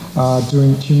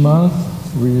during 2 months.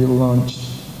 We launched,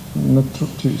 not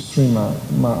 3 months.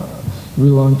 We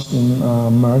launched in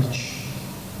March,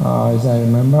 as I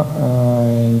remember,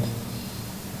 and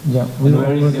yeah. And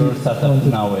where is your startup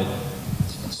now at?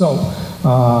 So,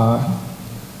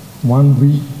 1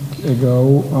 week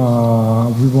ago,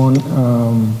 we won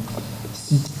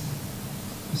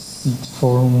seed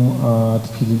forum at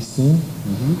Tbilisi,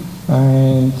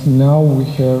 and now we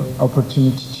have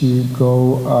opportunity to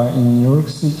go in New York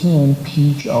City and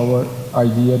pitch our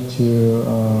idea to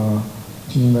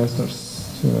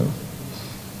investors, to a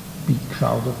big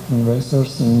crowd of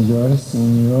investors in the US,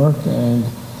 in New York, and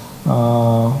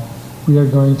we are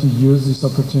going to use this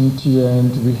opportunity,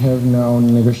 and we have now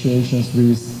negotiations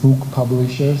with book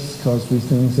publishers, because we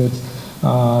think that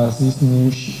this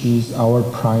niche is our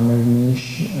primary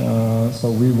niche. So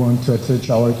we want to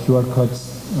attach our QR codes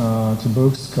to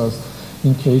books, because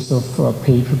in case of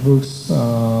paper books,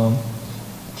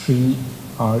 3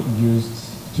 are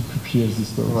used to prepare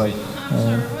these books. Right. I'm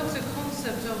sorry, what's the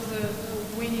concept of the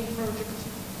winning project?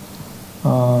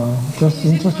 Just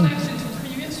interesting.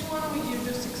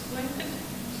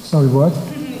 Sorry, what?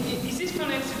 Is this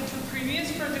connected to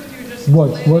previous project you just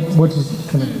What is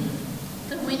connected?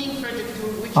 The winning project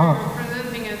which you're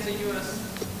presenting as the US.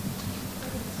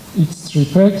 It's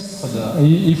TripX.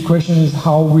 If question is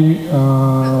how we...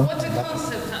 what's the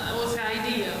concept? What's the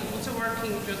idea? What's the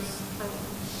working just from...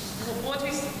 What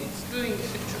is it's doing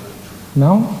actually?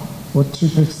 Now? What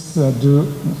TripX do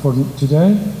for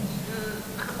today?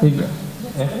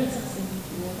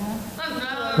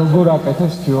 Gorak, I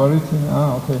have security.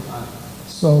 Okay.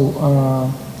 So,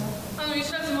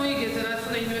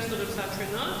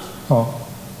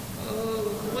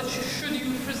 what should you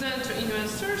present to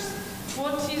investors?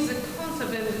 What is the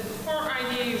concept and the core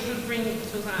idea you should bring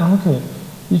to them? Okay.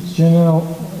 It's general.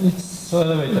 It's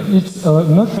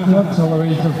not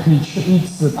elevator pitch.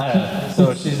 It's a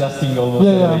so she's asking almost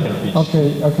elevator pitch.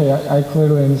 Okay. I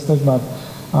clearly understand, but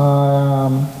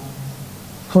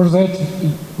for that,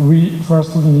 we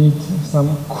first need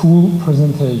some cool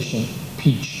presentation,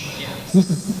 pitch. This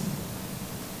is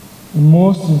the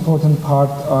most important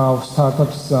part of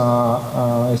startups,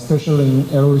 especially in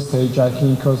early stage, I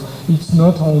think, because it's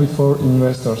not only for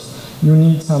investors. You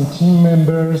need some team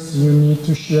members, you need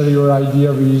to share your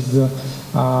idea with,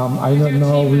 I don't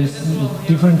know, with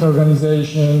different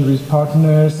organizations, with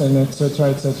partners, and etc.,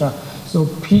 etc. So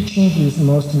pitching is the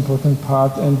most important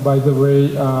part, and by the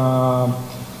way,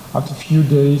 after a few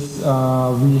days,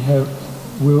 we'll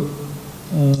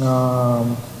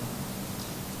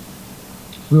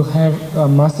have a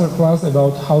masterclass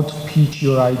about how to pitch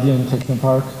your idea in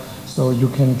Technopark, so you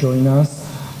can join us.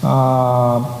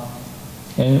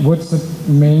 And what's the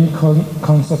main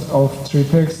concept of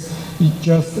TripX? It's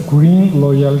just green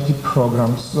loyalty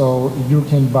program, so you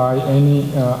can buy any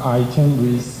item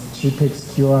with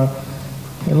TripX QR.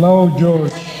 Hello,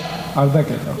 George.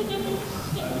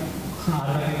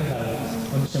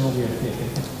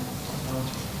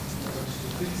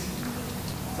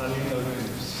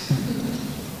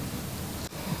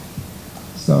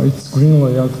 So it's green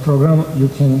layout program. You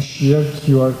can share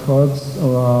QR codes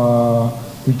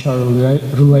which are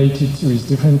related with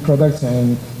different products,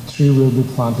 and tree will be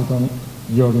planted on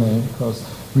your name because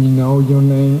we know your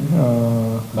name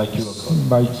by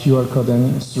QR code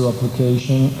and through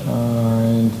application,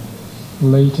 and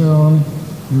later on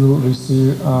you will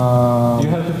receive. You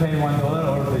have to pay $1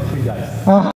 or the tree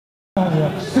dies.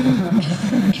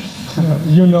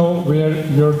 You know where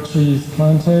your tree is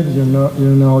planted. You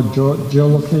know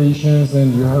geolocations,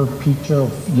 and you have a picture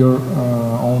of your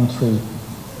own tree.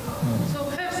 So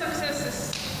have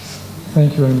successes.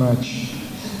 Thank you very much.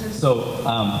 So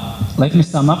let me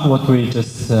sum up what we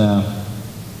just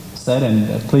said,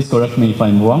 and please correct me if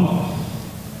I'm wrong.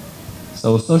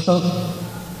 So social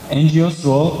NGOs'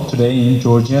 role today in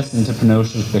Georgia's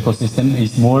entrepreneurship ecosystem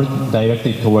is more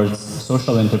directed towards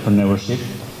social entrepreneurship.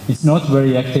 It's not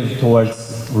very active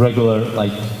towards regular,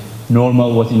 like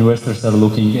normal, what investors are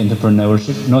looking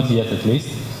entrepreneurship, not yet at least.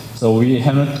 So we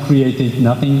haven't created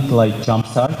nothing like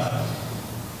Jumpstart,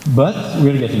 but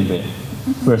we're getting there,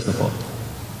 first of all.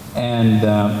 And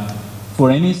for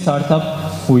any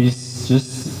startup who is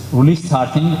just really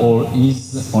starting or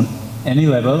is on any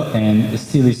level and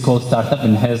still is called startup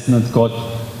and has not got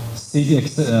seed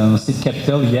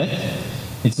capital yet,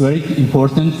 it's very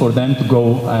important for them to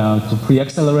go to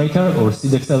PreAccelerator or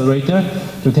seed accelerator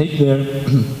to take their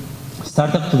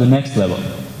startup to the next level.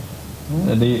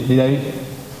 Did I?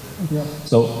 Yeah.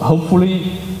 So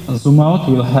hopefully Zoom Out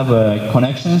will have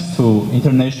connections to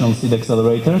international seed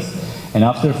accelerators, and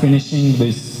after finishing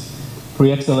these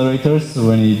PreAccelerators,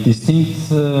 when distinct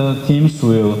teams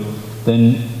will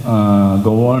then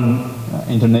go on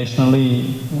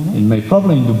internationally,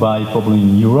 probably in Dubai, probably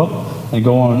in Europe, and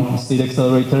go on seed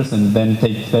accelerators, and then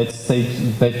take that stage,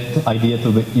 that idea to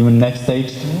the even next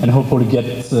stage, and hopefully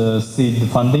get seed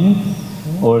funding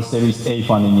or Series A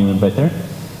funding even better.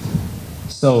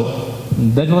 So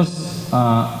that was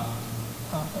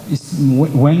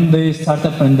when the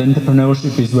startup and the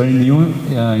entrepreneurship is very new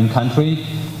in country,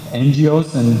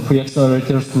 NGOs and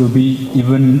PreAccelerators will be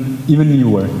even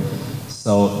newer.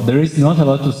 So there is not a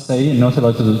lot to say, not a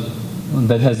lot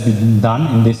that has been done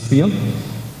in this field,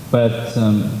 but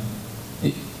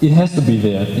it has to be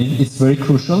there. It's very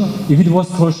crucial. If it was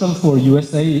crucial for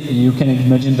USA, you can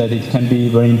imagine that it can be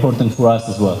very important for us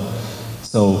as well.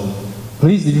 So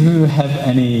please, if you have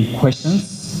any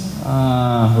questions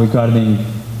regarding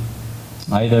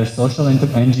either social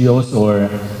NGOs or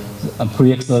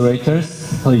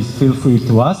PreAccelerators, please feel free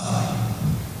to ask.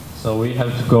 So we have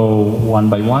to go one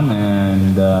by one,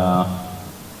 and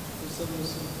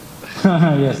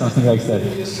yeah, something like that.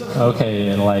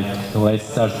 Okay, like let's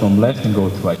start from left and go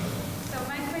to right. So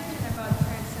my question about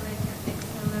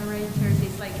accelerators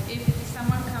is like, if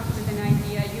someone comes with an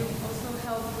idea, you also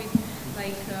help with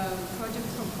like project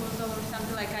proposal or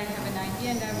something. Like I have an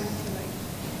idea and I want to like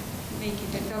make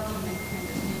it a document kind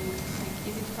of thing. Like,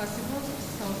 is it possible?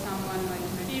 So someone like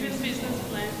even business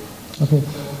plan. Okay.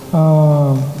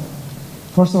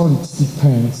 First of all, it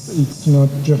depends. It's not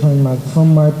different.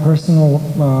 From my personal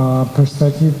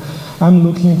perspective, I'm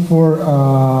looking for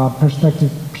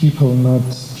perspective people, not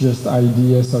just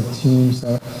ideas or teams.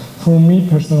 For me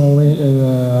personally,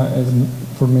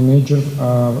 for manager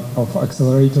of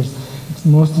accelerators, it's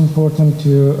most important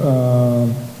to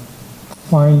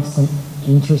find some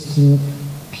interesting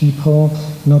people,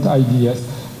 not ideas,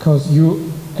 because you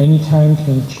anytime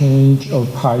can change or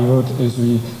pivot, as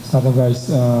we startup guys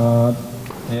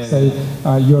say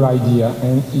your idea,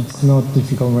 and it's not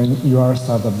difficult when you are a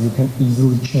startup. You can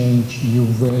easily change your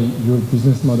way, your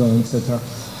business model, etc.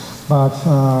 But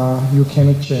you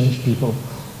cannot change people.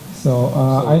 So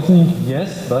I think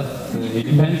yes, but it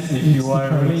depends if you are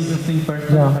a really interesting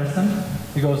person.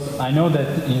 Because I know that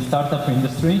in startup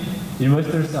industry,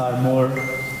 investors are more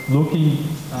looking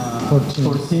for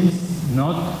teams,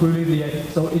 not really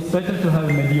so it's better to have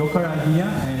a mediocre idea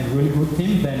and really good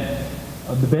team than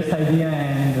the best idea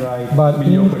and but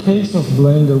mediocre. In the case of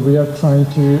Blender, we are trying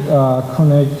to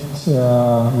connect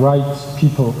right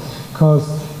people, because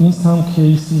in some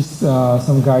cases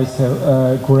some guys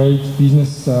have great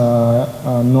business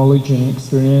knowledge and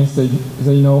experience.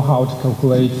 They know how to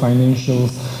calculate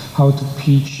financials, how to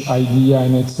pitch idea,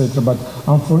 and etc. But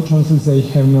unfortunately, they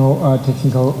have no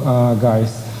technical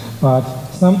guys. But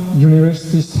some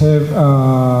universities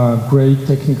have great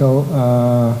technical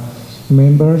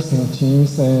members and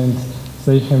teams, and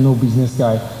they have no business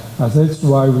guy. That's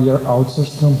why we are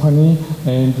outsourced company,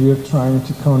 and we are trying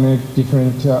to connect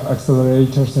different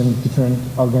accelerators and different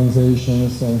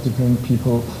organizations and different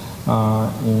people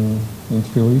in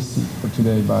Tbilisi for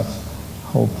today, but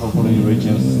hopefully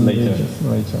regions later.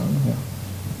 Later on, yeah,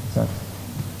 exactly.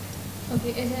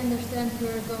 Okay, as I understand,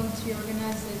 we're going to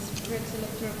organize this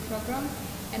PreAccelerator program,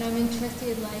 and I'm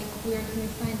interested, like, where can we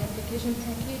find the application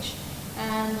package?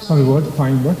 And sorry, what?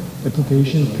 Find what?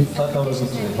 Application package?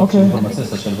 Okay.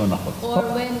 Or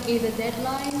when is the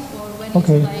deadline, or when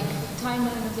Okay. is, like,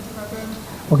 timeline of the program?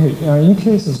 Okay, in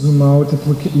case of Zoom Out,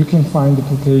 you can find the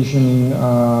application in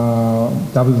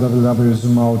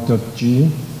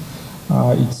www.zoomout.g.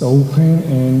 It's open,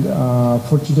 and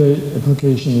for today,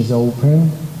 application is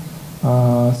open,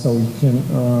 so you can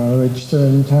register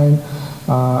anytime.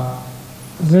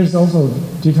 There's also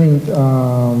different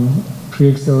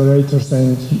PreAccelerators,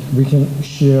 and we can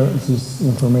share this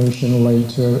information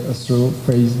later through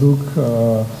Facebook,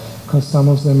 because some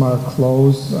of them are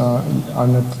closed, are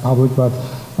not public, but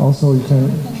also you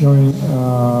can join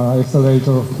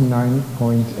Accelerator of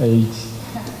 9.8.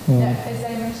 As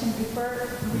I mentioned before,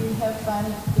 we have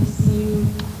funded this new...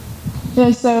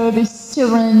 Yeah, so this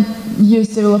Children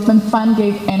Youth Development Fund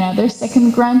gave another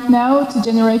second grant now to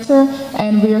Generator,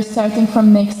 and we are starting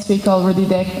from next week already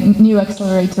the new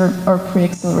accelerator or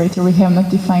PreAccelerator, we have not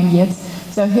defined yet.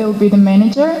 So he'll be the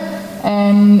manager,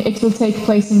 and it will take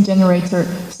place in Generator.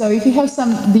 So if you have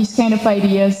these kind of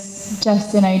ideas,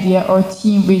 just an idea, or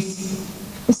team with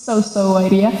a so-so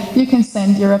idea, you can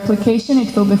send your application.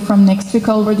 It will be from next week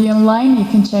already online. You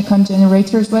can check on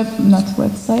Generator's not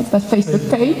website, but Facebook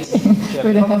page. Yeah,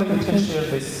 probably we can share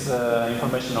this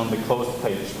information on the closed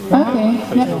page. Okay.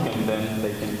 Facebook, and then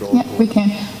they can go. Yeah, we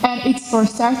can. And it's for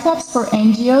startups, for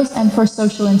NGOs, and for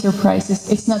social enterprises.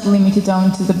 It's not limited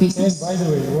only to the business. And by the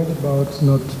way, what about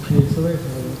not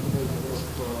PreAccelerator?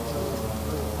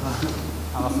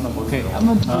 Okay.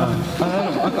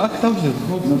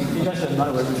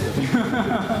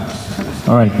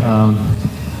 All right.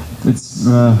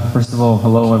 First of all,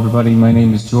 hello everybody. My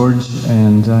name is George,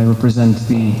 and I represent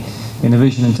the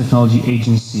Innovation and Technology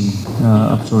Agency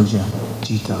of Georgia,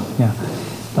 GITA. Yeah.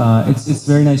 It's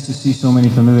very nice to see so many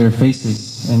familiar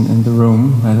faces in the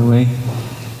room, by the way.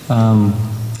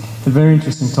 A very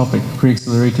interesting topic,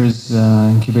 PreAccelerators,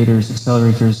 incubators,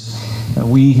 accelerators.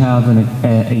 We have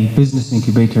a business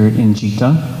incubator in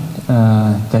GITA,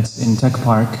 that's in Tech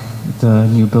Park, the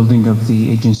new building of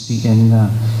the agency in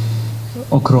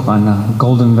Okroana,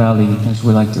 Golden Valley, as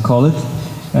we like to call it.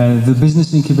 The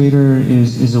business incubator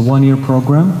is a one-year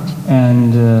program,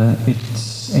 and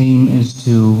its aim is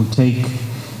to take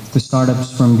the startups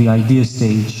from the idea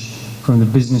stage, from the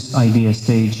business idea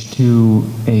stage, to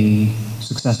a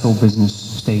successful business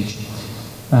stage.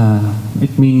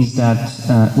 It means that,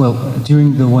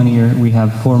 during the 1 year we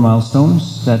have 4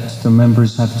 milestones that the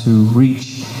members have to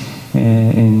reach.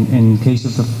 In case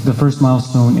of the first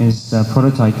milestone is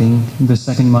prototyping, the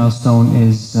second milestone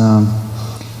is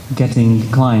getting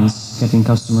clients, getting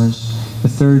customers. The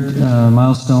third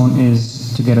milestone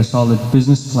is to get a solid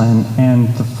business plan, and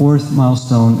the fourth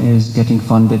milestone is getting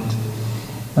funded.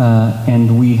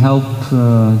 And we help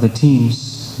the teams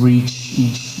reach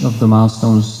each of the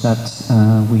milestones that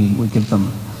we give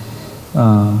them.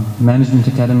 Management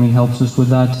Academy helps us with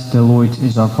that. Deloitte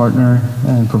is our partner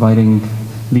in providing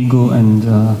legal and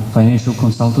financial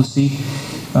consultancy.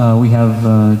 We have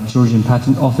Georgian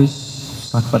Patent Office,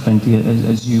 Sakpatenti,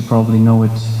 as you probably know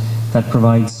it, that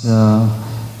provides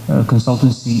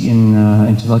consultancy in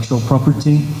intellectual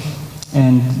property.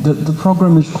 And the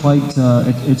program is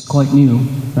it's quite new.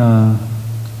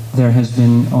 There has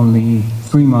been only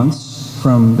 3 months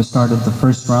from the start of the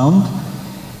first round.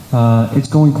 It's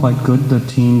going quite good. The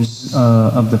teams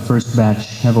of the first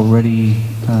batch have already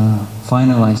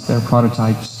finalized their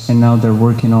prototypes, and now they're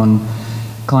working on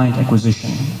client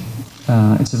acquisition.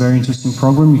 It's a very interesting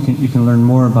program. You can learn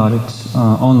more about it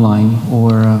online,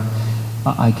 or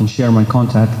I can share my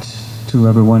contact to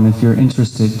everyone. If you're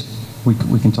interested, we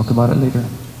can talk about it later.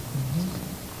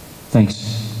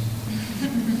 Thanks.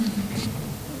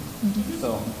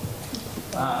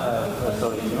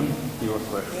 Sorry, you were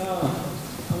first. Yeah,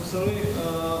 I'm sorry.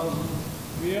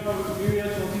 We are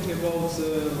talking about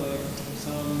like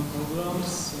some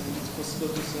programs, and it's possible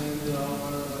to send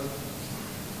our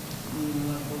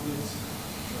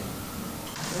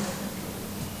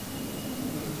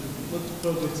what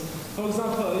projects. For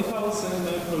example, if I will send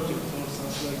my project or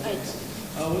something like that,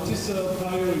 what is a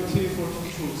priority for to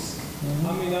choose?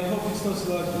 I mean, I hope it's not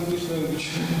like English language.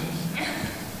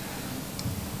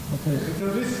 Okay.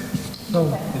 No.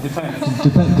 It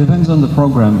depends. Depends on the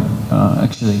program,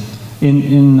 actually.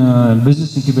 In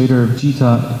Business Incubator of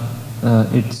GITA,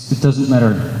 it doesn't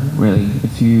matter really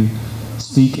if you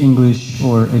speak English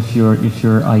or if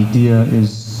your idea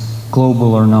is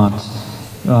global or not.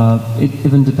 It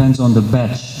even depends on the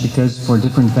batch, because for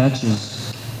different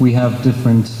batches we have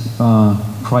different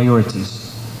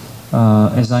priorities.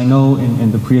 As I know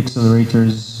in the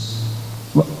PreAccelerators,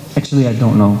 well, actually I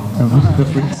don't know. The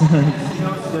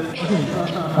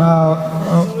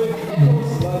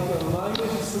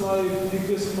my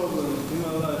biggest problem in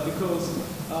my life because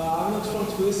I'm not from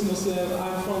Tbilisi, mostly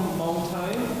I'm from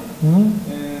mountain,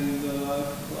 and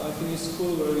I finished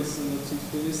school where it's in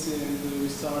Tbilisi, and we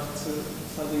start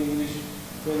studying English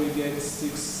when we get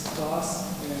 6th class,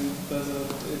 and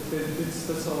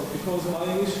that's all. Because my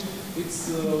English, it's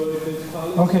very bad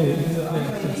quality. Okay. And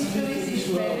I can speak English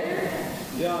well.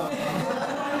 Yeah.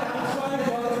 I'm trying,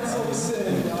 but it's all the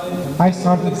same. I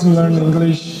started to learn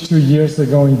English 2 years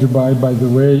ago in Dubai, by the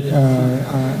way.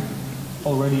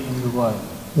 Already in Dubai.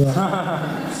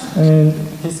 Yeah. And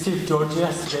he skipped Georgia,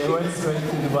 they went straight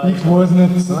to Dubai. it was not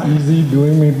easy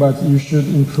doing it, but you should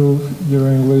improve your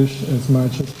English as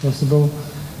much as possible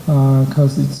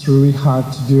because it's really hard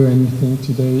to do anything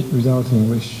today without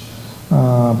English.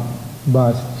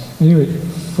 But anyway,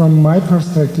 from my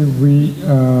perspective, we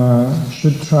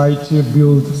should try to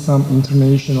build some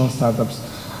international startups.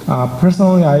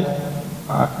 Personally,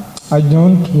 I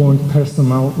don't want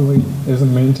personally as a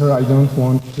mentor, I don't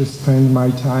want to spend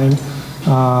my time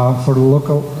for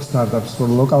local startups, for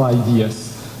local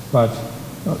ideas. But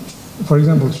for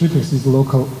example, Tripix is a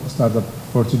local startup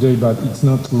for today, but it's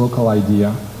not a local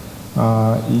idea.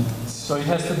 So it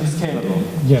has to be scalable.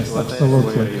 Yes,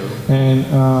 absolutely. And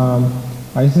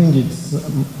I think it's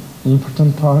an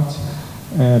important part,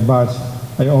 but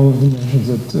I already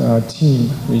mentioned that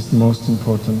team is the most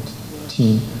important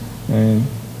team. And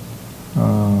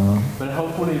but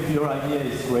hopefully if your idea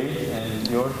is great and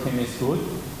your team is good,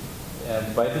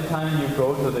 by the time you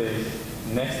go to the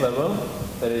next level,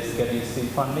 that is getting seed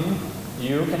funding,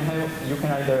 you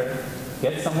can either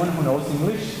get someone who knows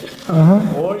English,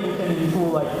 or you can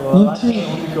improve like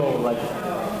only go like.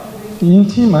 In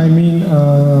team, I mean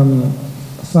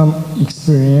some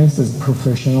experience as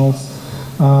professionals.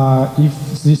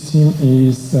 If this team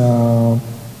is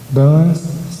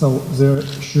balanced, so there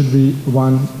should be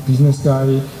one business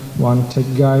guy, one tech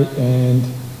guy, and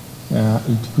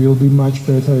it will be much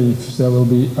better if there will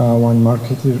be one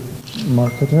marketer.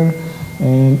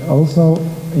 And also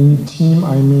in team,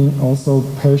 I mean also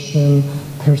passion,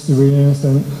 perseverance,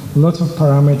 and lots of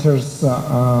parameters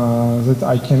that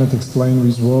I cannot explain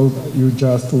with words. You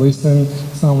just listen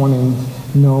someone and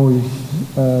know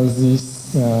if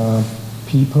these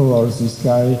people or this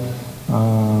guy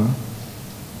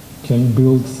can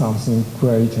build something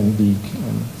great and big,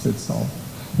 and that's all.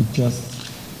 It just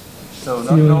so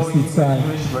not knowing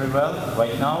English very well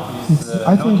right now is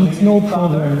I think it's no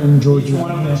problem in Georgia. It's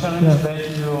one of the challenges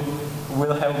that you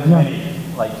will have many,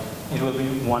 like it will be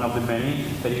one of the many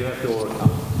that you have to overcome.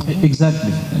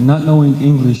 Exactly. Not knowing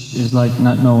English is like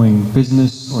not knowing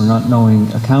business or not knowing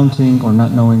accounting or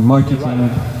not knowing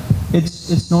marketing.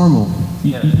 It's normal.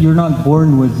 You're not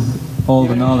born with all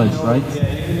the knowledge, right?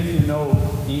 Yeah, even if you know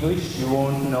English, you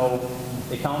won't know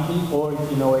accounting, or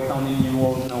if you know accounting, you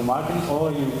won't know marketing,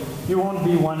 or you won't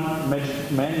be one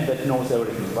magic man that knows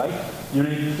everything, right? You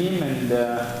need a team, and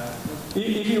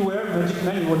if you were magic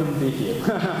man, you wouldn't be here.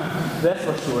 That's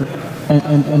for sure.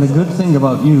 And the good thing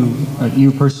about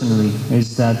you personally,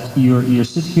 is that you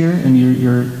sit here and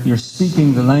you're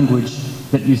speaking the language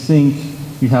that you think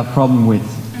you have problem with,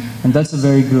 and that's a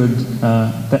very good.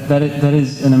 That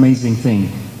is an amazing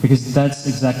thing. Because that's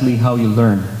exactly how you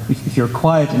learn. If you're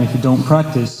quiet and if you don't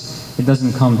practice, it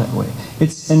doesn't come that way.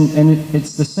 It's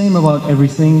the same about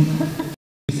everything.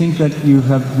 If you think that you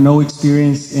have no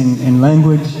experience in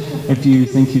language, if you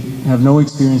think you have no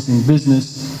experience in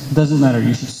business, it doesn't matter.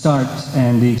 You should start,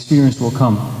 and the experience will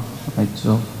come. Right?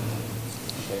 So.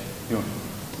 Okay.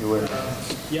 You were.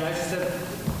 Yeah, I just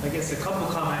have, I guess, a couple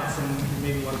comments and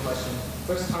maybe one question.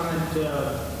 First comment.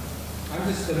 I'm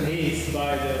just amazed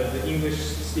by the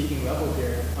English-speaking level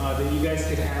here, that you guys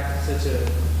could have such a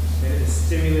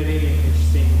stimulating and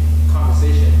interesting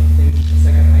conversation in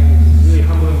second language. It's really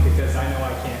humbling because I know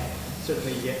I can't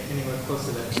certainly get anywhere close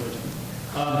to that in Georgia.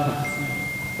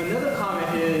 Another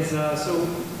comment is,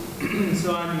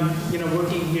 so I'm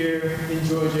working here in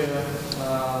Georgia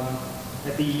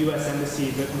at the U.S.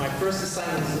 Embassy, but my first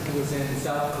assignment was in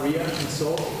South Korea, in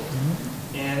Seoul.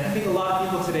 And I think a lot of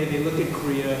people today, they look at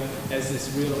Korea as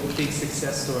this real big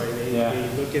success story. They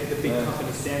look at the big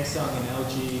companies, Samsung and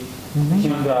LG.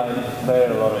 Hyundai,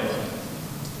 a lot of it.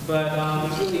 But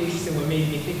what's really interesting, what made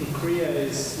me think of Korea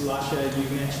is, Lasha, you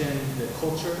mentioned the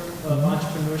culture of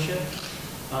entrepreneurship.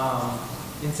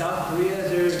 In South Korea,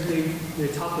 they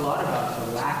talk a lot about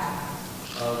the lack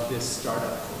of this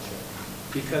startup culture.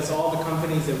 Because all the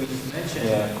companies that we just mentioned,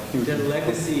 they're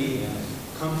legacy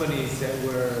companies that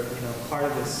were, part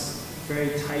of this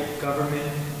very tight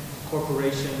government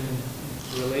corporation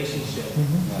relationship,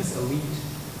 this elite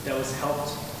that was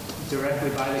helped directly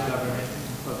by the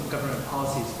government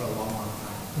policies for a long, long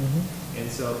time. And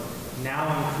so now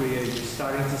in Korea, you're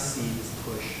starting to see this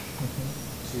push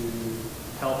to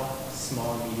help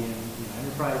small and medium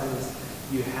enterprises.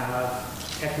 You have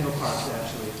technoparks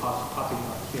actually popping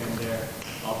up here and there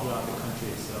all throughout the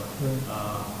country. So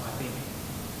I think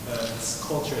this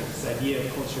culture, this idea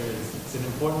of culture, it's an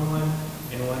important one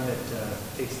and one that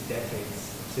takes decades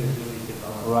to really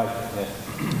develop. Right.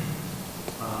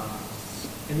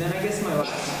 And then I guess my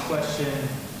last question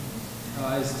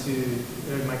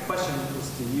my question is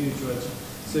to you, George.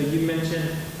 So you mentioned,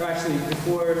 or actually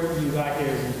before you got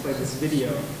here, we played this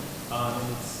video,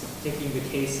 and it's taking the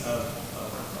case of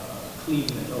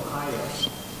Cleveland, Ohio,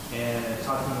 and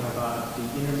talking about the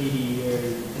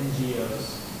intermediary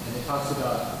NGOs, and it talks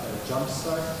about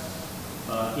Jumpstart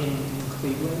in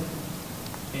Cleveland,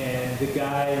 and the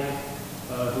guy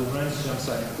who runs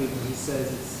Jumpstart in Cleveland, he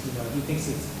says it's, he thinks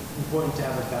it's important to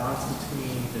have a balance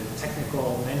between the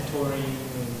technical mentoring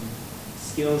and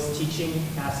skills teaching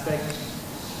aspect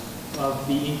of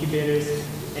the incubators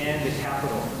and the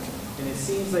capital. And it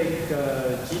seems like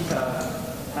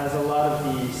Jita has a lot of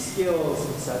the skills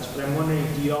and such, but I'm wondering,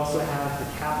 do you also have the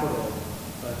capital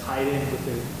tied in with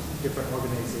the different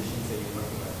organizations that you're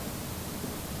working with?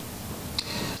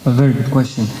 A very good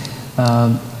question.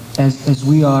 As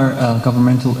we are a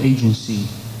governmental agency,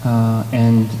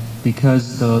 and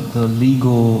because the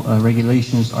legal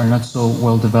regulations are not so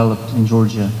well developed in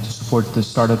Georgia to support the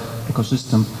startup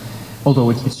ecosystem,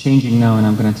 although it's changing now, and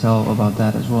I'm going to tell about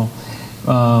that as well.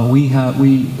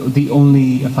 The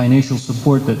only financial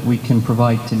support that we can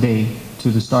provide today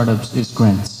to the startups is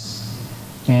grants,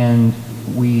 and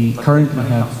we currently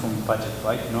have. Comes from budget,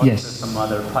 right? Not yes. Some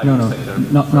other private sector.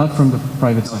 Not from the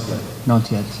private sector. Not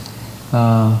yet.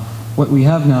 What we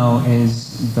have now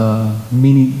is the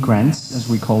mini grants, as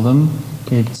we call them.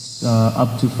 It's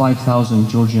up to 5,000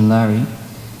 Georgian lari,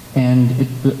 and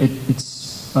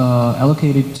it's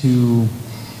allocated to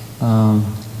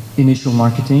initial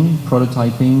marketing,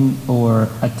 prototyping, or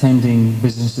attending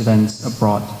business events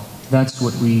abroad. That's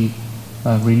what we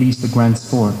release the grants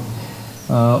for.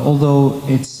 Although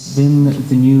it's been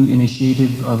the new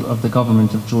initiative of the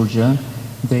government of Georgia,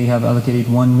 they have allocated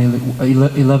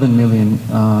 11 million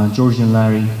Georgian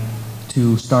lari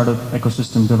to startup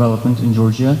ecosystem development in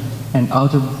Georgia, and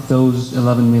out of those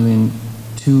 11 million,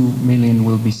 2 million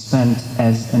will be spent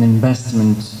as an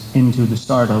investment into the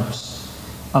startups,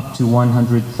 up to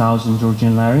 100,000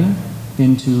 Georgian lari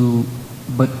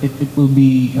but it will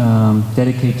be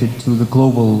dedicated to the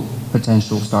global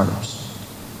potential startups.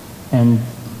 And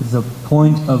the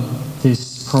point of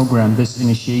this program, this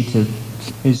initiative,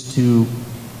 is to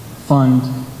fund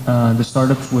the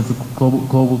startups with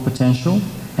global potential,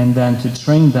 and then to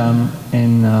train them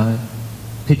in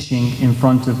pitching in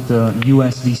front of the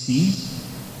US VCs.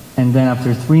 And then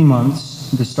after 3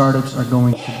 months, the startups are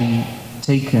going to be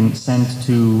sent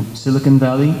to Silicon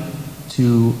Valley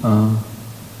to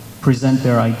present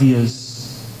their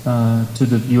ideas to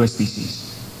the US VCs.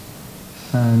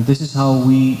 And this is how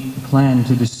we plan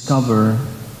to discover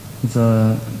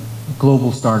the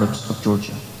global startups of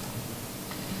Georgia.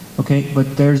 Okay,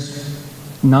 but there's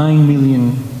 9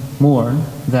 million more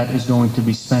that is going to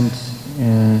be spent,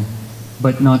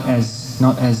 but not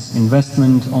as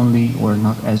investment only, or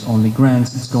not as only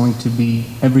grants. It's going to be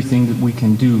everything that we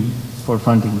can do for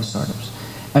funding the startups.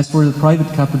 As for the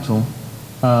private capital,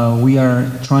 we are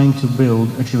trying to build,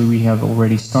 actually we have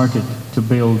already started to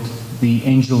build the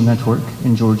angel network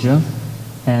in Georgia,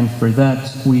 and for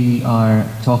that we are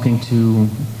talking to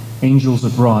angels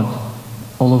abroad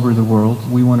all over the world.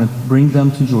 We want to bring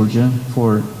them to Georgia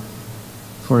for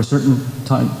a certain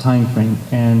time frame,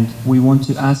 and we want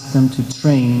to ask them to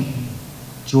train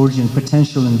Georgian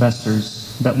potential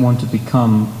investors that want to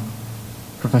become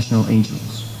professional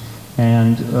angels.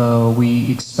 And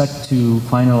we expect to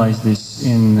finalize this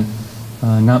in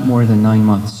not more than 9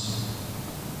 months.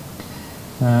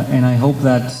 And I hope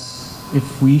that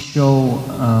if we show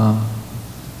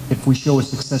a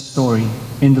success story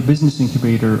in the business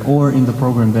incubator, or in the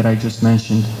program that I just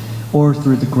mentioned, or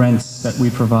through the grants that we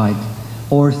provide,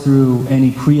 or through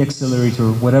any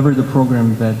PreAccelerator, whatever the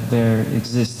program that there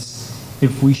exists,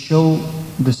 if we show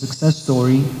the success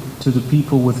story to the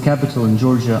people with capital in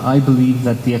Georgia, I believe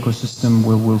that the ecosystem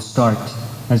will start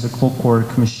as a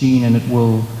clockwork machine, and it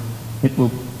will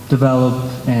develop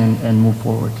and move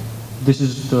forward. This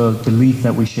is the belief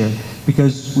that we share,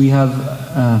 because we have,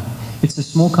 it's a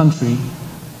small country,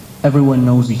 everyone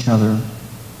knows each other,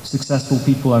 successful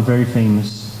people are very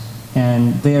famous,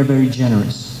 and they are very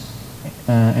generous.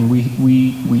 and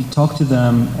we talk to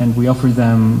them and we offer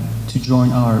them to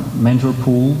join our mentor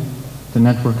pool, the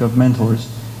network of mentors,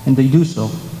 and they do so.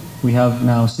 We have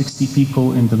now 60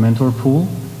 people in the mentor pool,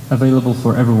 available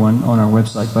for everyone on our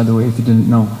website, by the way, if you didn't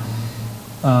know.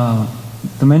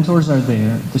 The mentors are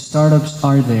there, the startups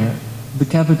are there, the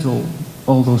capital,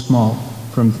 although small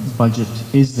from budget,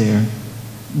 is there.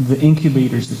 The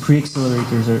incubators, the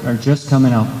pre-accelerators are just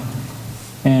coming up.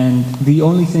 And the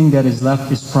only thing that is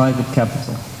left is private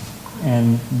capital.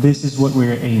 And this is what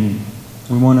we're aiming.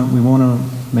 We want to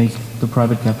make the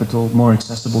private capital more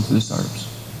accessible to the startups.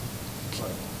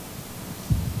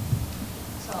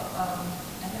 So I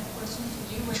have a question for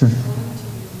you. When Sure. you're going to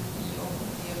be open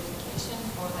the application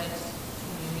for that 2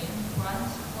 million grant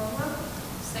program.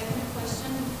 Second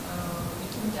question, we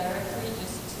can directly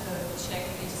just check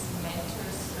these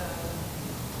mentors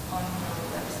on your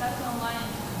website online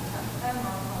and contact them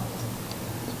or not.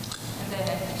 And then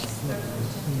I have this third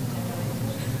question.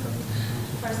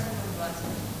 First of all, last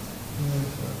one.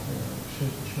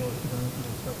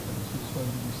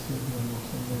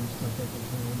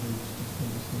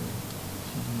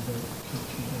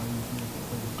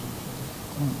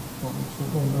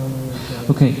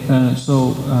 Okay,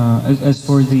 so as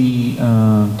for the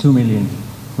 2 million,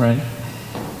 right?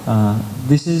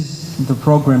 This is the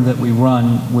program that we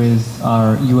run with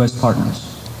our US partners.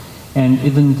 And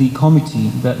even the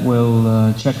committee that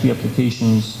will check the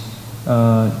applications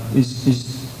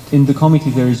is in the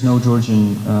committee there is no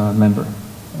Georgian member.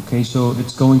 Okay, so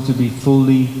it's going to be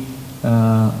fully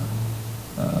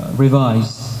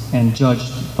revised and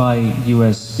judged by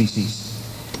US VCs.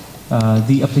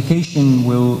 The application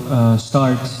will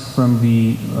start from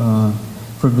the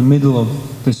middle of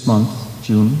this month,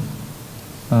 June.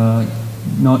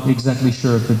 Not exactly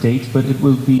sure of the date, but it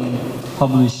will be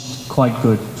published quite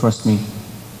good, trust me,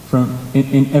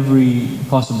 in every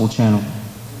possible channel.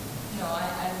 No,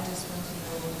 I just want to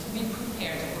be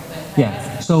prepared for that.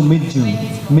 Yeah, so mid-June,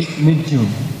 mid-June,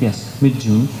 yes,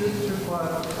 mid-June.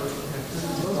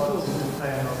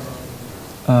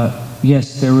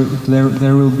 Yes, there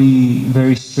will be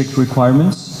very strict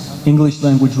requirements. English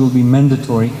language will be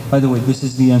mandatory. By the way, this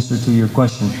is the answer to your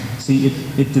question. See,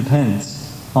 it depends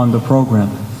on the program.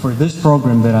 For this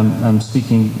program that I'm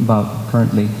speaking about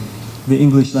currently, the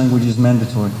English language is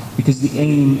mandatory because the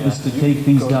aim is to take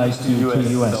these guys to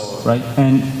the US, right?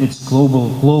 And it's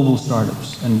global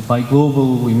startups. And by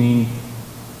global, we mean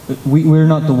we're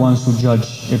not the ones who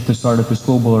judge if the startup is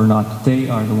global or not. They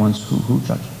are the ones who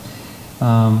judge.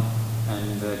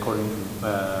 And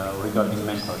regarding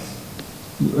mentors?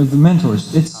 The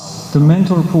mentors, the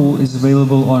mentor pool is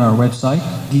available on our website,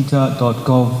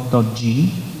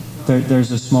 gita.gov.g.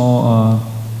 There's a small,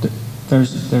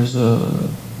 there's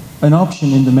an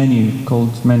option in the menu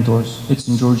called mentors. It's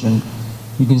in Georgian.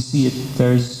 You can see it.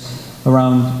 There's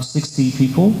around 60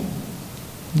 people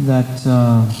that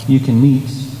you can meet.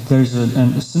 There's a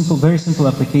very simple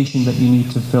application that you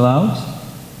need to fill out,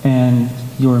 and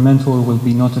your mentor will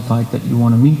be notified that you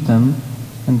want to meet them,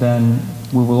 and then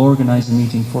we will organize a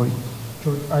meeting for you.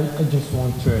 George, I just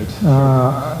want to add.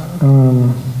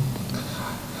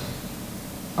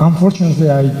 Unfortunately,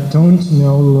 I don't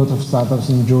know a lot of startups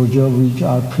in Georgia which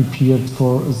are prepared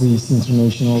for this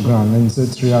international grant, and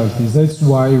that's reality. That's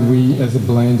why we, as a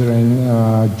Blender and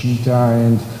Gita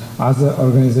and other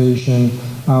organization,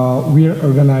 we are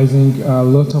organizing a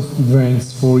lot of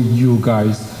events for you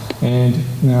guys. And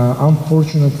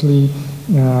unfortunately,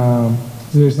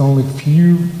 there's only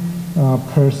few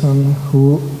person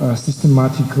who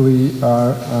systematically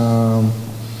are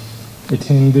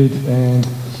attended and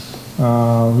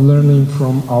learning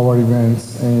from our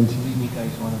events, and Nika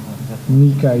is one of them.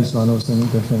 Nika is one of them,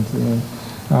 definitely. And,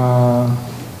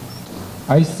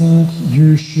 I think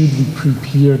you should be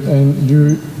prepared and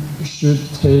you should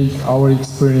take our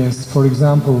experience. For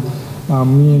example,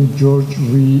 me and George,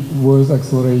 we was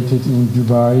accelerated in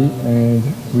Dubai and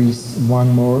with one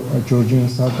more Georgian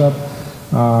startup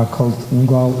called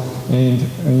NGOs, and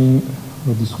in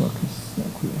this work is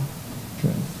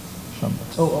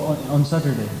on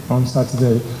Saturday. On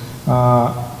Saturday,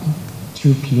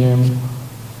 2 p.m.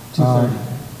 2:30.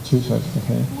 2:30.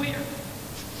 Okay. Where?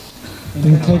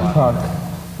 In Tech Park.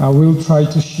 We'll try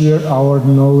to share our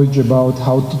knowledge about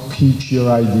how to pitch your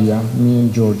idea, me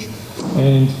and George.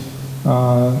 And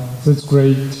that's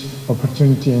great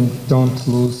opportunity, and don't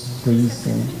lose, please.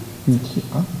 And This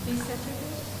Saturday?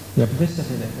 Yep. This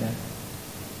Saturday, yeah.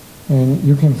 And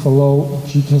you can follow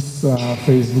Gita's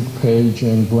Facebook page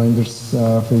and Blender's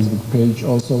Facebook page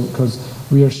also, because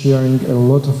we are sharing a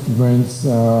lot of events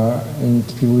in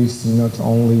Tbilisi, not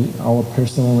only our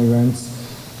personal events,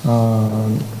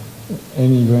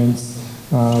 any events.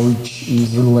 which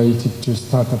is related to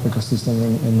startup ecosystem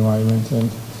and environment.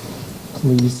 And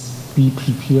please be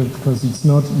prepared, because it's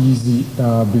not easy.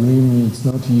 Believe me, it's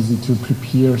not easy to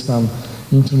prepare some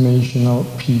international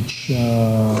pitch.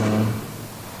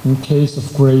 In case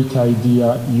of great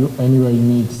idea, you anyway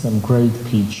need some great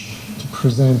pitch to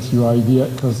present your idea,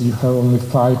 because you have only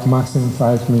maximum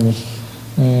 5 minutes,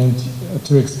 and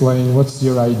to explain what's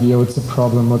your idea, what's the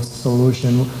problem, what's the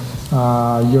solution,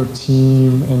 your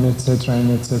team, and etc.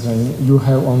 and etc. You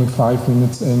have only 5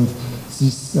 minutes, and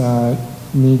this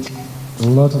needs a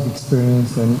lot of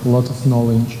experience and a lot of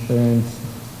knowledge, and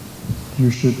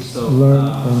you should learn.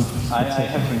 I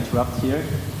have to interrupt here.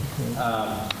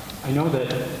 I know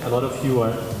that a lot of you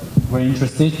are very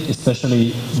interested,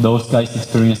 especially those guys'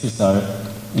 experiences are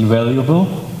invaluable.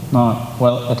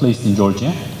 Well, at least in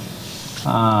Georgia.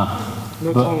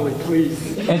 Not only,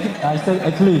 please. I said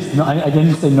at least. No, I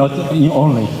didn't say not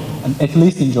only. At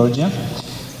least in Georgia.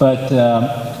 But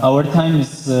our time is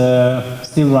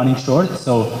still running short,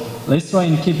 so let's try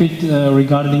and keep it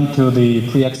regarding to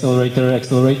the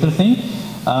accelerator thing.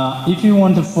 If you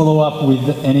want to follow up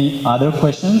with any other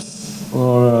questions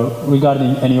or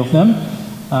regarding any of them,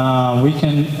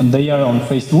 they are on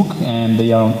Facebook and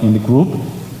they are in the group,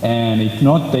 and if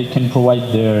not, they can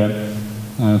provide their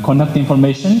contact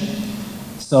information.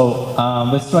 So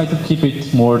let's try to keep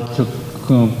it more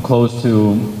close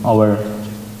to our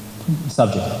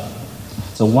subject.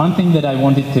 So one thing that I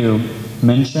wanted to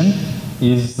mention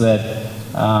is that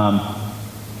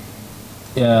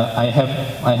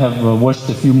I have watched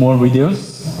a few more videos,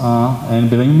 and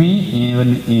believe me,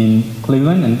 even in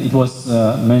Cleveland, and it was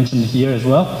mentioned here as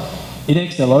well, it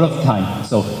takes a lot of time.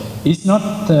 So it's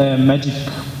not a magic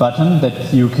button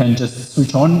that you can just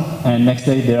switch on and next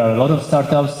day there are a lot of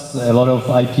startups, a lot of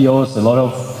IPOs, a lot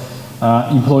of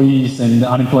employees, and the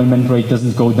unemployment rate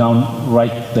doesn't go down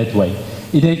right that way.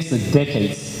 It takes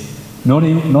decades, not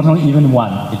even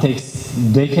one. It takes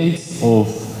decades of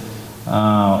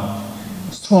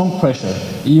strong pressure.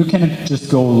 You cannot just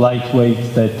go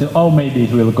lightweight that, oh, maybe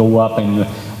it will go up, and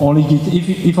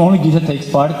if only Gita takes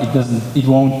part, it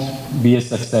won't be a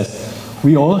success.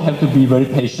 We all have to be very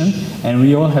patient, and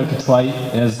we all have to try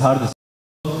as hard as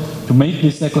possible to make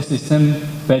this ecosystem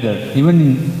better. Even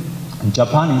in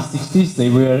Japan in the 60s,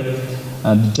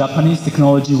 the Japanese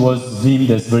technology was deemed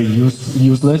as very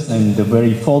useless and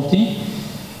very faulty.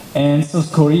 And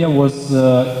South Korea was,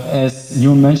 as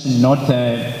you mentioned, not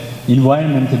an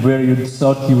environment where you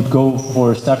thought you would go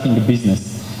for starting a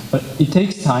business. But it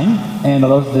takes time and a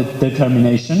lot of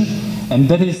determination, and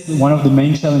that is one of the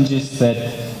main challenges that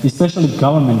especially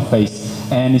government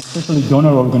face, and especially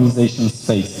donor organizations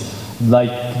face.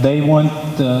 Like they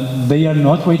are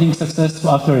not waiting success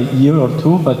after a year or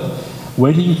two, but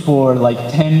waiting for like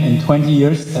 10 and 20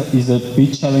 years is a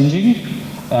bit challenging.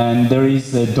 And there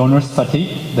is donors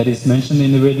fatigue that is mentioned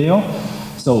in the video.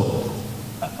 So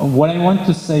what I want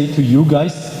to say to you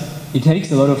guys, it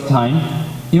takes a lot of time.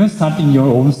 Even starting your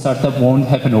own startup won't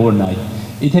happen overnight.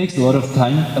 It takes a lot of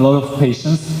time, a lot of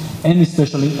patience, and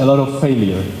especially a lot of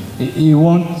failure. You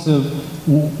won't,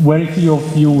 very few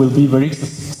of you will be very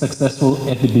successful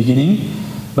at the beginning,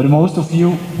 but most of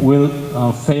you will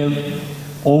fail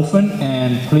often,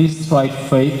 and please try to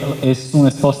fail as soon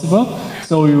as possible,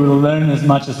 so you will learn as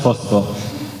much as possible.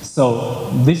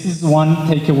 So this is one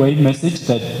takeaway message,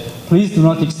 that please do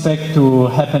not expect to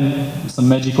happen some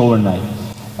magic overnight.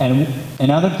 And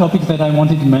another topic that I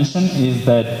wanted to mention is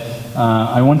that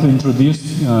I want to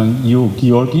introduce you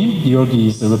Georgi. Georgi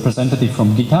is a representative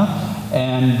from Gita,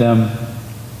 and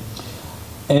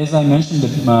as I mentioned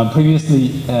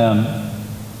previously,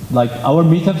 like our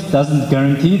meetups doesn't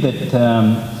guarantee that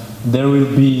there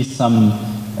will be some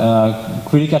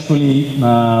Kritikashvili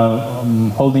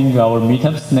holding our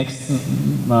meetups next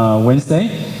Wednesday,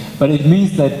 but it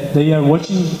means that they are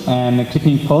watching and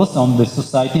keeping pulse on the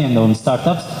society and on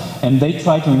startups, and they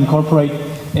try to incorporate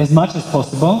as much as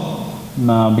possible,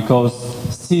 because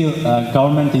still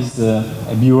government is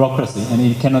a bureaucracy and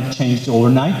it cannot change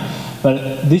overnight.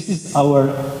 But this is our,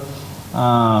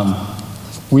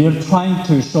 we are trying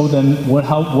to show them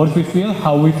what we feel,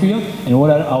 how we feel, and what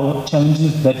are our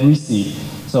challenges that we see.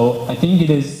 So I think it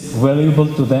is valuable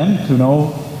to them to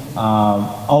know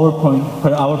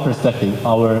our perspective,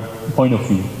 our point of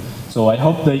view. So I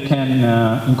hope they can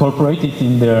incorporate it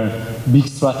in their big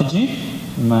strategy,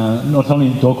 not only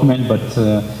in document but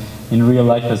in real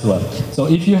life as well. So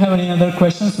if you have any other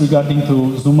questions regarding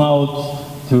to Zoom Out,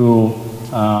 to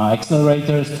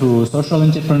accelerators, to social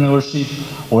entrepreneurship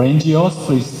or NGOs,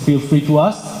 please feel free to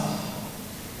ask.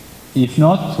 If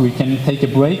not, we can take a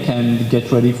break and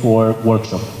get ready for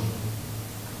workshop.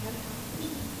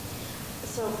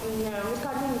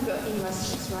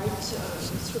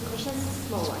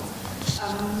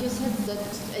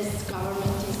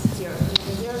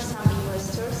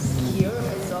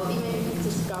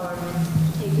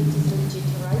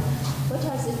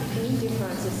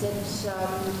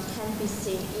 can be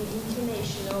seen in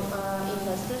international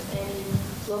investors and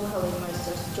local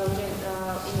investors, Georgian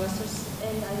investors.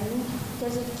 And I think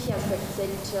there's a key aspect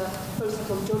that, for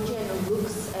example, Georgian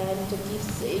looks and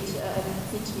gives it a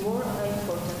bit more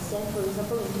importance than, for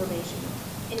example, international,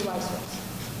 and vice versa.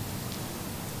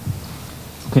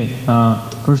 Okay,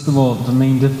 first of all, the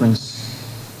main difference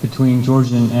between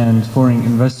Georgian and foreign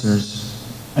investors,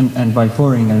 and by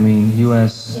foreign I mean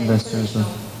U.S. investors.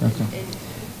 Okay.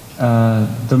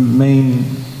 The main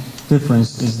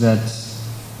difference is that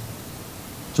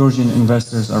Georgian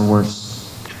investors are worse.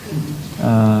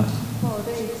 Yeah.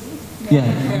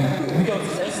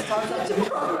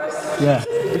 Yeah,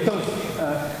 because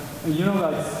you know,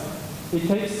 guys, it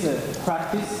takes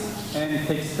practice and it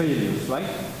takes failures, right?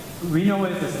 We know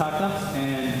as a startups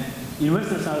and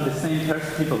investors are the same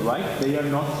people, right? They are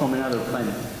not from another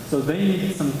planet. So they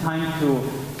need some time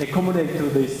to accommodate to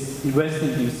this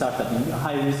investing in startup, in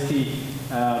high-risky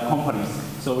companies.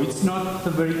 So it's not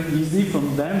very easy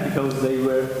from them because they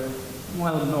were,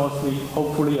 well, mostly,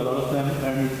 hopefully, a lot of them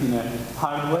earn it in a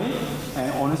hard way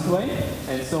and honest way,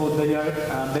 and so they are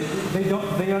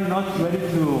they are not ready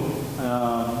to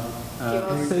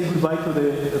say goodbye to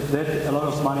that a lot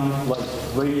of money like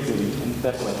very easily in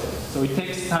that way. So it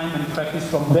takes time and practice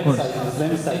from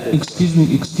that side.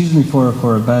 Excuse me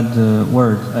for a bad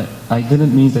word. I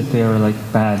didn't mean that they are like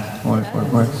bad or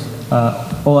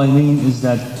all I mean is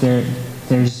that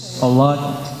there's a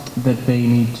lot that they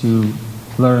need to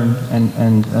learn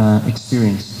and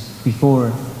experience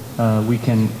before we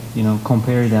can, you know,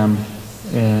 compare them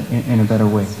in a better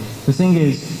way. The thing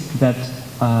is that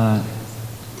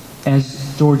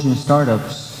as Georgian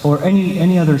startups or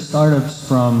any other startups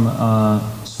from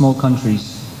small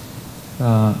countries,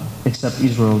 except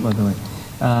Israel, by the way,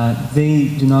 they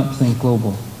do not think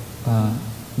global.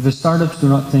 The startups do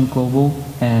not think global,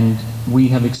 and we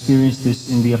have experienced this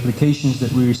in the applications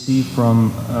that we receive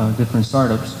from different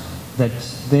startups, that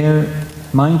their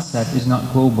mindset is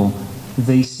not global.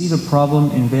 They see the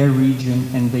problem in their region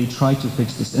and they try to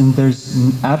fix this. And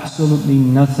there's absolutely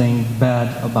nothing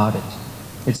bad about it.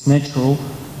 It's natural.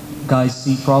 Guys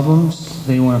see problems,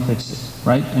 they want to fix it,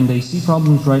 right? And they see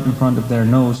problems right in front of their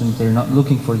nose and they're not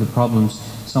looking for the problems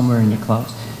somewhere in the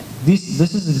clouds.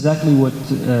 This is exactly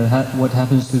what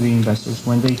happens to the investors.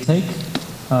 When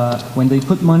they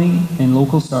put money in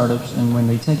local startups and when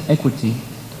they take equity,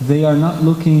 they are not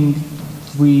looking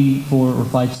 3, 4, or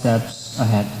 5 steps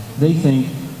ahead. They think,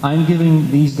 I'm giving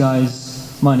these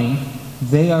guys money,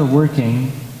 they are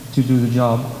working to do the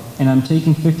job, and I'm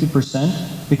taking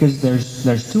 50% because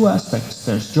there's 2 aspects.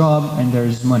 There's job and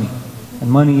there's money. And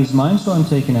money is mine, so I'm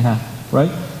taking a half,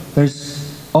 right?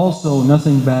 There's also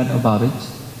nothing bad about it.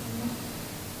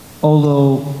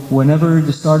 Although, whenever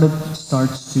the startup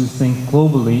starts to think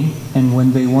globally, and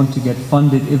when they want to get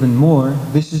funded even more,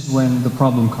 this is when the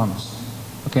problem comes,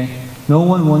 okay? No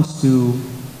one wants to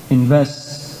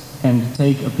invest and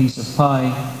take a piece of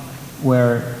pie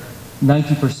where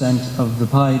 90% of the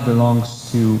pie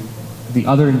belongs to the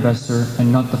other investor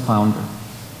and not the founder.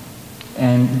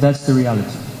 And that's the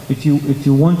reality. If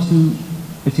you want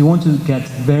to get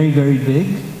very, very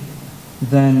big,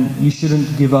 then you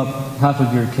shouldn't give up half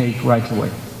of your cake right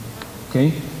away.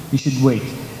 Okay? You should wait.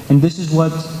 And this is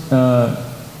what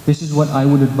I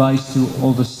would advise to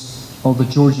all the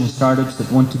Georgian startups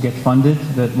that want to get funded,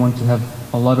 that want to have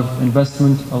a lot of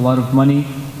investment, a lot of money.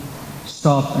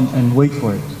 Stop and wait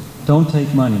for it. Don't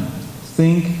take money.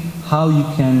 Think how you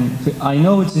can. I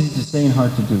know it's easy to say and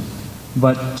hard to do,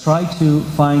 but try to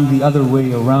find the other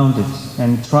way around it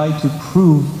and try to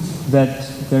prove that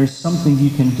there's something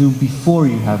you can do before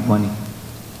you have money,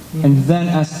 and then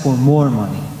ask for more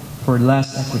money, for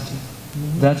less equity.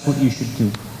 That's what you should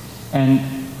do. And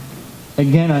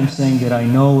again, I'm saying that I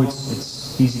know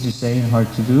it's easy to say and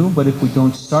hard to do, but if we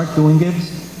don't start doing it,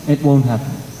 it won't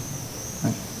happen.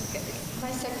 Right. Okay.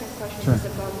 My second question Sure. is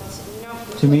about, you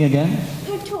know, To me again?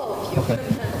 To all of you. Okay.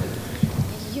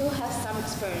 You have some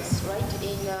experience, right,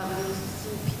 in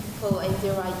seeing people and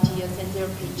their ideas and their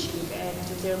pitching and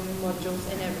their modules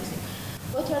and everything.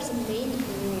 What are the main,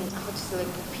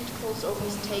 pitfalls or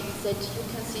mistakes that you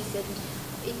can see that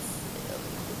it's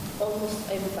almost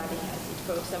everybody has it?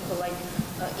 For example, like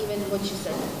even what you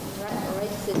said,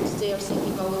 right? That they are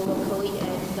thinking only locally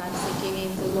and not thinking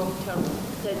in the long term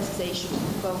that they should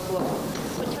go global.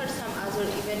 What are some other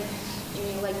even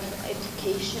like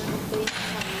education-based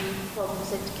problems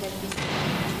that can be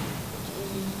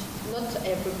not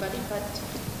everybody, but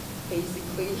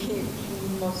basically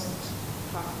most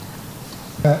part?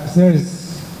 There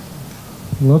is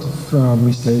a lot of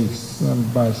mistakes,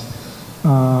 but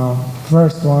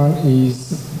First one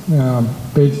is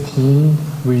big team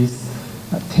with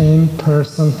 10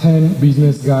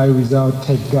 business guy without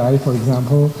tech guy, for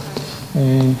example,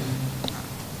 and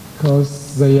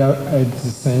because they are at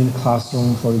the same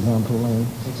classroom, for example. And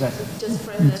exactly.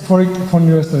 For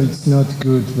university, it's not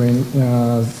good when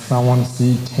someone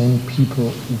see 10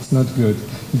 people. It's not good.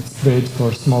 It's bad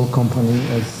for small company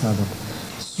as startup.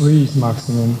 3 is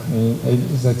maximum, and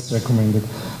that's recommended.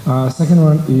 Second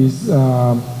one is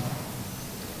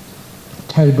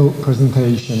table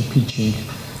presentation, pitching,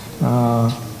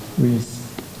 with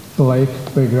black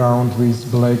background,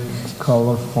 with black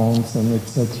color fonts, and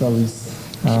etc.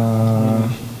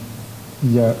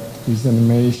 With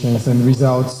animations and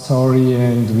without story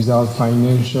and without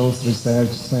financials,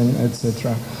 research, and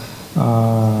etc.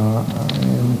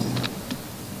 And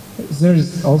there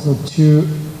is also 2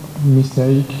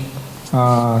 mistakes.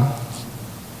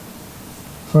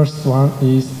 First one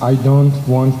is I don't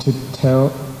want to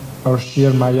tell or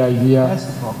share my idea. That's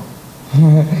the problem.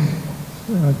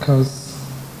 Because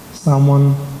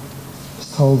someone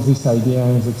stole this idea,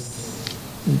 and that's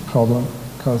the problem.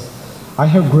 Because I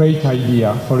have great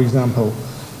idea. For example,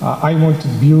 I want to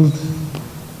build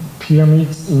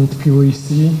pyramids in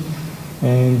Tbilisi,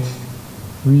 and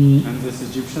this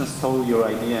Egyptian stole your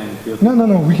idea and built.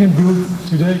 No. We can build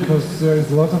today because there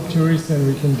is a lot of tourists, and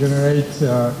we can generate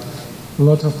a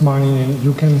lot of money, and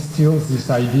you can steal this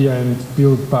idea and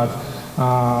build. But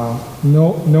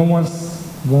no one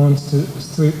wants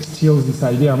to steal this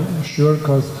idea. I'm sure,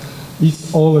 because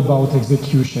it's all about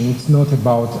execution. It's not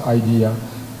about idea.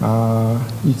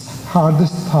 It's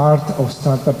hardest part of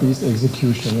startup is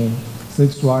execution, and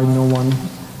that's why no one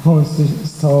wants to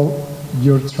steal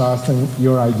your trust and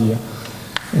your idea.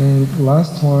 And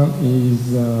last one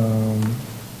is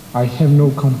I have no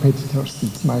competitors.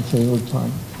 It's my favorite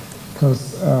one,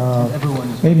 because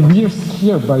and we're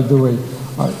here, by the way.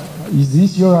 Is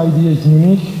this your idea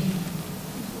unique?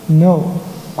 No.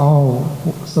 Oh,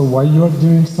 so why you are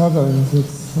doing startup? And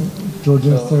it's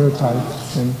Georgian stereotype,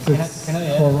 and that's can I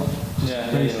add?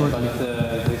 Very short. But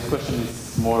this question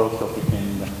is more off topic,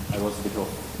 and I was a bit off.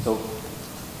 So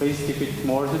please keep it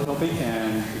more to the topic,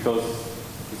 and because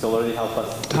it's already helped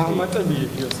us. How much are you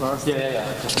last? Yeah.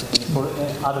 For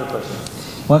other questions.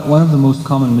 One of the most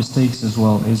common mistakes as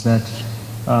well is that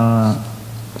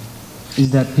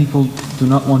people do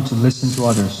not want to listen to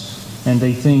others, and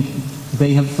they think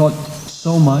they have thought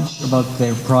so much about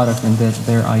their product and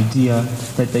their idea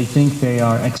that they think they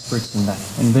are experts in that,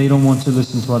 and they don't want to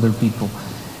listen to other people,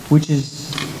 which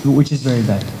is very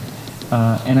bad.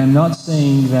 And I'm not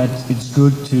saying that it's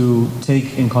good to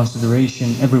take in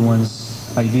consideration everyone's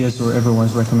ideas or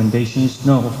everyone's recommendations.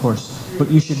 No, of course, but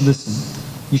you should listen.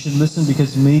 You should listen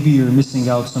because maybe you're missing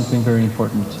out something very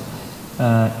important.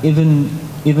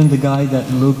 Even the guy that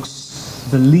looks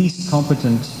the least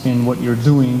competent in what you're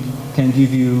doing can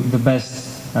give you the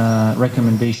best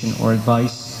recommendation or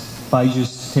advice by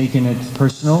just taking it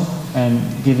personal and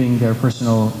giving their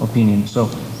personal opinion. So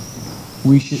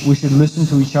we should listen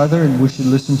to each other, and we should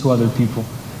listen to other people.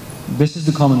 This is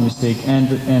the common mistake,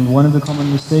 and one of the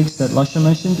common mistakes that Lasha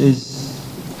mentioned is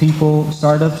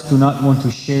startups do not want to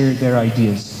share their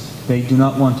ideas. They do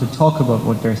not want to talk about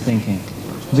what they're thinking.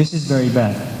 This is very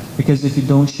bad. Because if you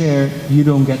don't share, you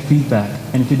don't get feedback,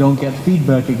 and if you don't get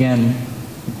feedback, again,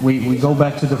 we go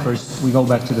back to the first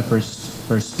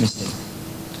mistake.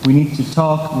 We need to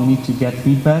talk, we need to get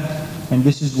feedback, and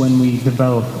this is when we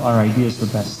develop our ideas the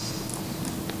best.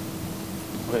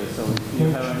 Okay, so if you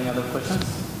have any other questions?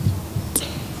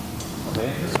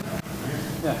 Okay.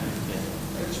 Yeah.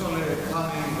 Actually,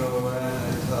 coming when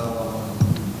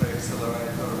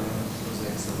PreAccelerator and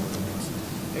PreAccelerators.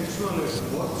 Actually,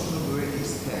 what should we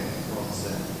expect from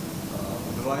them?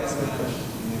 Advisement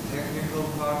in the technical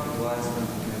part, advisement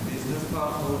in the business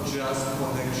part, or just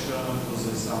connection to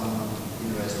some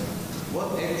investment?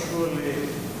 What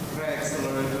actually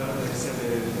PreAccelerator and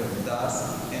Accelerator does,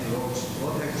 and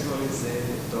what actually they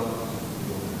don't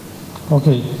do?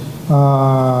 Okay,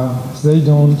 they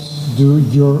don't do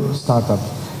your startup.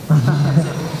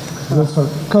 That's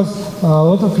right. Because a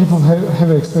lot of people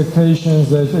have expectations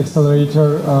that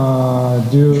Accelerator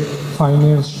do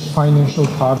financial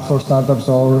part for startups,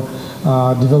 or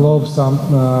develop some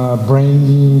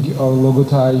branding or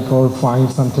logotype, or find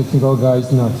some technical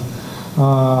guys. Not.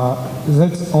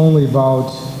 That's only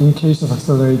about, in case of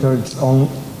Accelerator,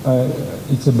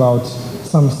 it's about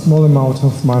some small amount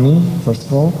of money, first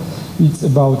of all. It's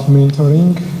about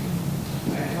mentoring.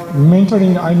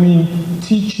 Mentoring, I mean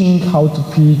teaching how to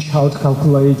pitch, how to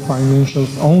calculate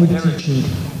financials, only teaching.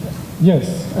 Yes,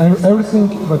 everything,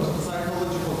 but...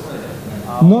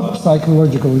 Not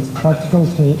psychological, it's practical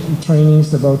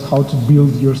trainings about how to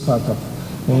build your startup.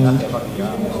 And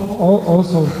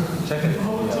also,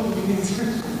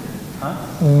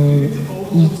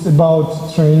 it's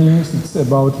about trainings, it's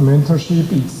about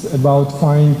mentorship, it's about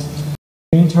find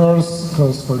mentors,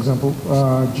 because, for example,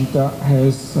 Gita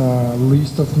has a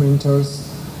list of mentors,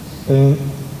 and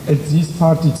at this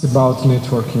part it's about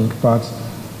networking, but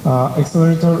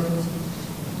Accelerator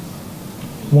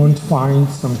won't find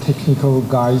some technical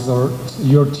guys or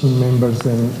your team members,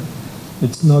 and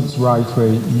it's not the right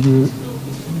way. You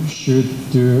should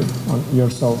do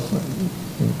yourself.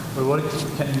 But what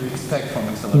can you expect from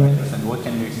accelerators, and what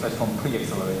can you expect from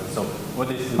pre-accelerators? So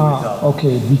what is the result?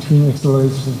 Okay, between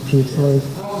accelerators and pre-accelerators.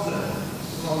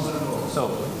 So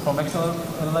from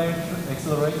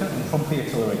accelerator and from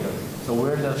pre-accelerator. So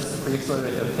where does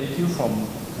pre-accelerator take you from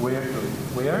where to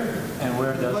where, and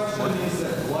where does... The question is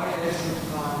that why I should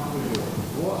come to you?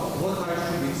 What I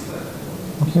should expect?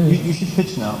 Okay. You should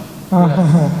pitch now.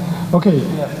 Okay,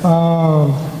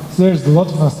 there's a lot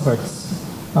of aspects.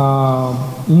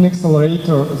 In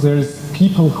Accelerator, there's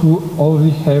people who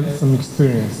already have some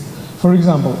experience. For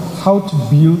example, how to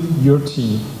build your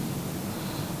team.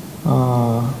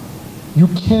 You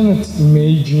cannot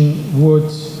imagine what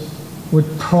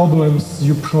problems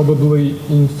you probably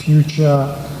in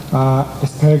future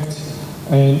expect.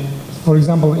 And for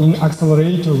example, in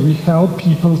Accelerator, we help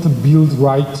people to build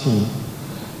right team.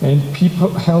 And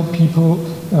help people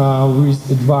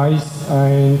with advice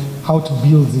and how to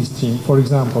build this team. For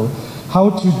example, how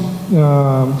to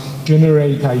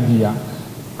generate idea,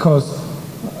 because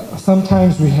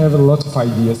sometimes we have a lot of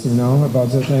ideas, about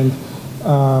that, and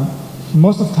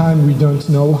most of the time we don't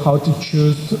know how to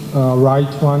choose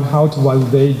right one, how to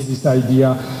validate this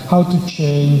idea, how to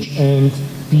change and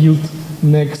build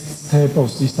next step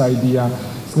of this idea.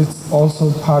 So it's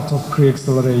also part of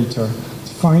pre-accelerator.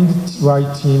 Find the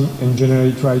right team and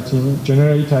generate right team,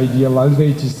 generate idea,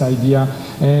 validate this idea,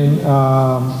 and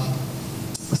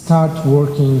start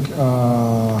working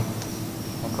on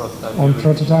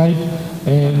prototype.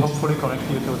 And hopefully connect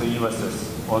you to the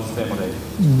investors on demo day.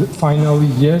 Finally,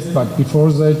 yes, but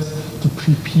before that, to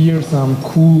prepare some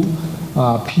cool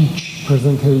pitch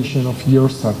presentation of your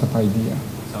startup idea.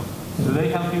 So, do they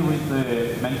help you with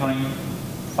the mentoring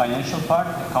financial part,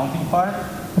 accounting part?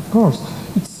 Of course.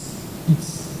 It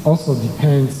also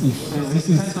depends if this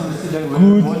is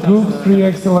good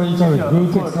pre-accelerator,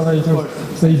 good accelerator,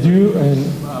 they do, and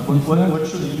what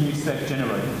should you expect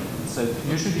generally? So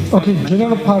you should expect okay,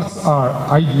 general parts are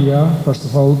idea, first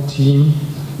of all, team,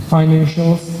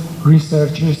 financials,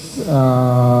 researches,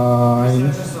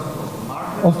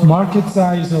 of market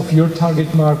size, of your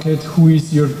target market, who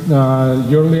is your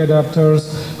early adapters,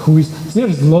 who is,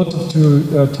 there's a lot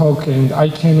to talk, and I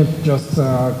cannot just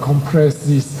compress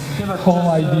this whole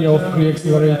idea of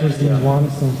pre-accelerators in one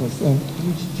sentence.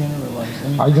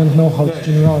 And I don't know how to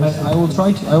generalize. I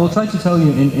will try to tell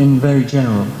you in very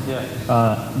general.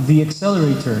 The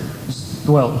accelerator,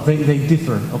 well, they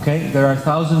differ. Okay, there are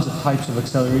thousands of types of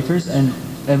accelerators, and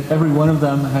every one of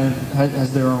them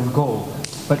has their own goal.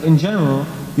 But in general,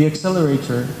 the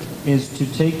accelerator is to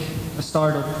take a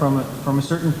startup from a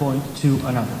certain point to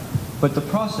another. But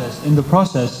in the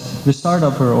process, the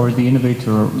startupper or the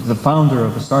innovator or the founder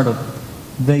of a startup,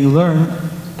 they learn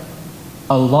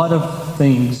a lot of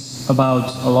things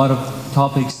about a lot of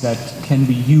topics that can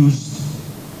be used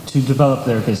to develop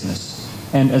their business.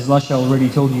 And as Lasha already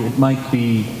told you, it might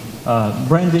be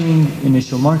branding,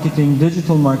 initial marketing,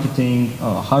 digital marketing,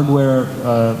 hardware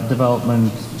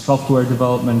development, software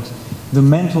development. The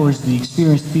mentors, the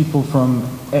experienced people from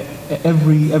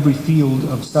every field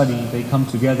of study, they come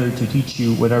together to teach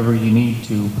you whatever you need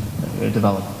to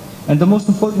develop. And the most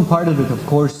important part of it, of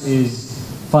course, is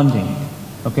funding.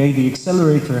 Okay, the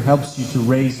accelerator helps you to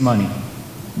raise money.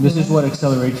 This is what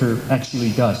accelerator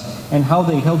actually does. And how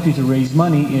they help you to raise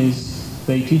money is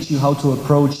they teach you how to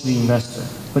approach the investor.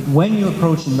 But when you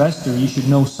approach investor, you should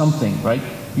know something, right?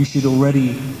 You should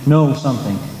already know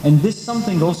something. And this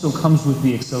something also comes with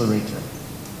the accelerator.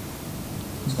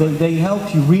 They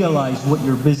help you realize what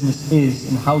your business is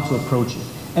and how to approach it.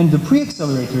 And the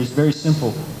pre-accelerator is very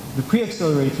simple. The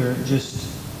pre-accelerator just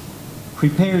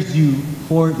prepares you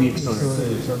for the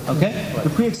accelerator. Okay? The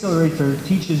pre-accelerator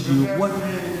teaches you what...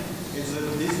 As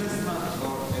a businessman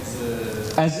or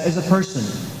as a person.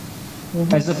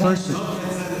 As a person. Not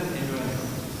as an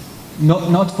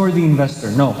inventor. Not for the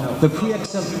investor, no. The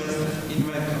pre-accelerator...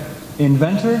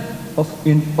 Inventor?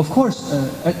 Of course,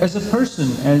 as a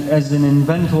person, as an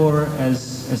inventor,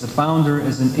 as a founder,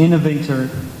 as an innovator,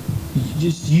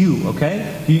 just you,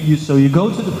 okay? So you go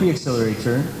to the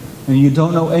pre-accelerator and you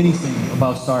don't know anything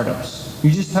about startups. You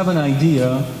just have an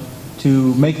idea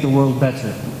to make the world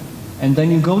better. And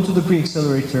then you go to the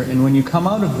pre-accelerator, and when you come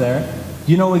out of there,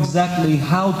 you know exactly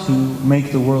how to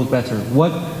make the world better,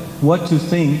 what to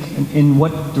think, and in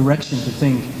what direction to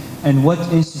think, and what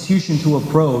institution to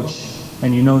approach,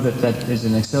 and you know that that is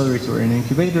an accelerator or an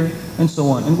incubator, and so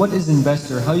on. And what is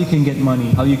investor, how you can get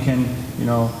money, how you can, you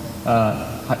know,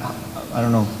 I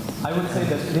don't know. I would say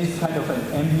that it is kind of an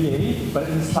MBA, but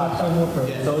in startup.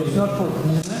 So it's not for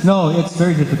business. No, it's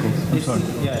very difficult. I'm sorry.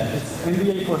 Yeah, it's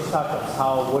MBA for startups.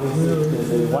 What is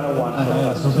the 101?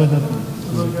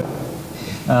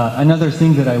 Another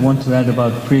thing that I want to add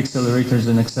about pre-accelerators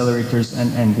and accelerators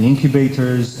and the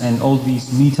incubators and all these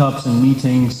meetups and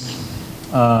meetings,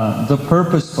 the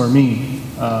purpose for me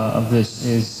of this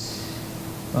is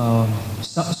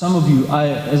some of you,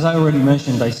 as I already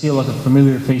mentioned, I see a lot of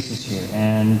familiar faces here,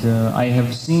 and I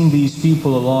have seen these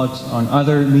people a lot on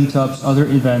other meetups, other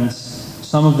events,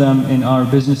 some of them in our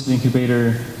business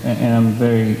incubator, and I'm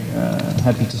very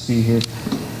happy to see here.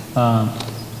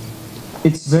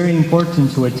 It's very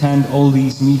important to attend all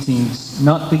these meetings,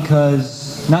 not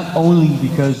only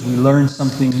because we learn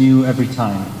something new every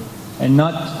time, and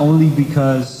not only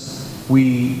because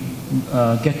we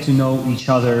get to know each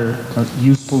other,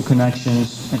 useful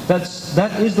connections.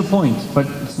 That is the point, but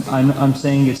I'm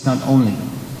saying it's not only.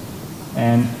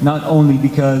 And not only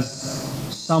because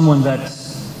someone that,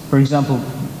 for example,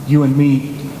 you and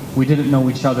me, we didn't know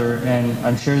each other, and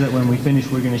I'm sure that when we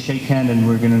finish we're going to shake hands and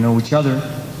we're going to know each other,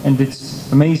 and it's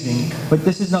amazing, but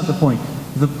this is not the point.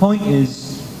 The point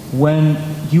is when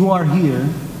you are here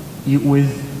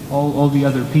with all the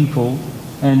other people,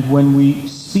 and when we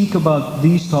speak about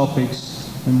these topics,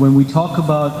 and when we talk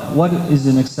about what is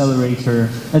an accelerator,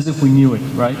 as if we knew it,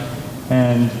 right?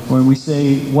 And when we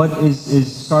say what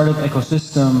is startup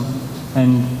ecosystem,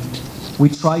 and we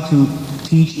try to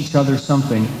teach each other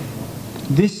something,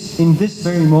 in this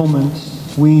very moment,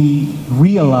 we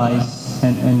realize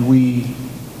and we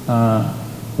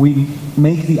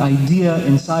make the idea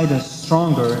inside us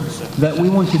stronger that we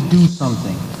want to do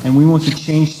something, and we want to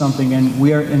change something, and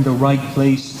we are in the right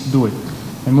place to do it.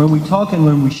 And when we talk and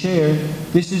when we share,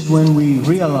 this is when we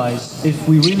realize if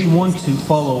we really want to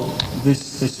follow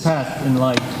this path in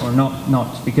life or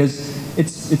not. Because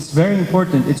it's very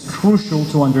important, it's crucial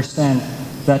to understand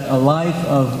that a life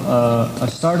of a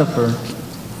startupper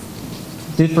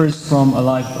differs from a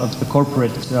life of the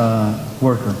corporate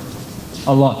worker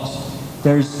a lot.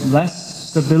 There's less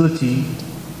stability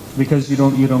because you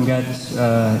don't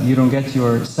get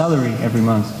your salary every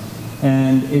month,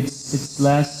 and it's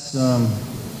less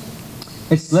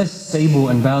stable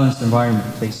and balanced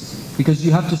environment basically, because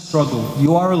you have to struggle.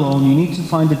 You are alone. You need to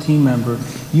find a team member.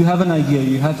 You have an idea.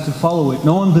 You have to follow it.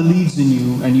 No one believes in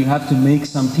you, and you have to make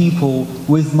some people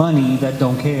with money that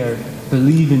don't care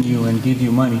believe in you and give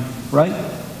you money. Right?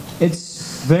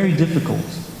 It's very difficult,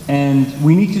 and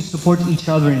we need to support each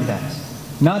other in that.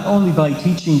 Not only by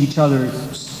teaching each other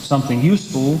something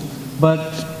useful,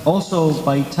 but also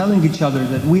by telling each other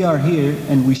that we are here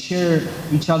and we share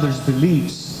each other's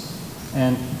beliefs.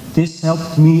 And this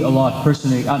helped me a lot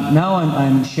personally. Now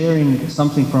I'm sharing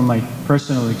something from my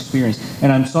personal experience,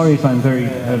 and I'm sorry if I'm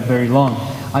very long.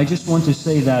 I just want to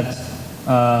say that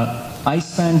I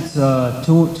spent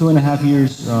 2.5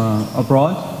 years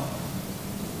abroad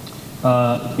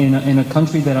in a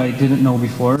country that I didn't know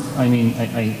before. I mean,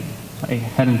 I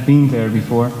hadn't been there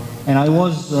before, and I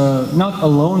was not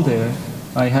alone there.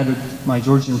 I had my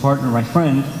Georgian partner, my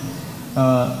friend,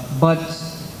 but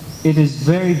it is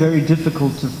very, very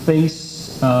difficult to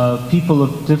face people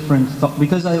of different thought,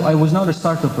 because I was not a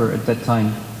startupper at that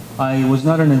time. I was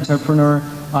not an entrepreneur.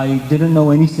 I didn't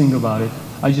know anything about it.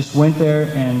 I just went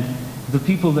there, and the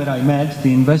people that I met,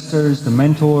 the investors, the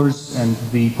mentors, and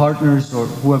the partners, or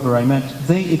whoever I met,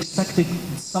 they expected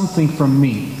something from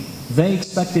me. They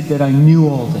expected that I knew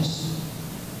all this.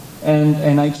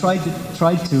 And I tried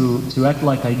to act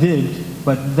like I did,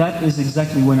 but that is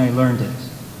exactly when I learned it.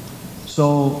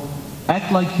 So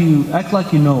act like you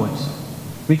know it,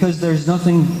 because there's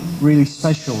nothing really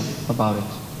special about it.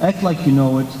 Act like you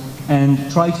know it and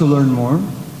try to learn more,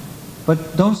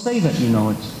 but don't say that you know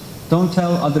it. Don't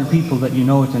tell other people that you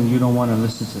know it and you don't want to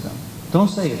listen to them. Don't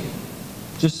say it.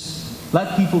 Just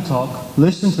let people talk,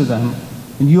 listen to them,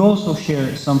 and you also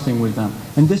share something with them.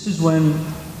 And this is when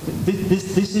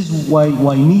this is why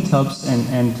meetups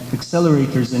and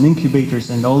accelerators and incubators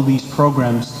and all these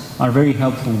programs are very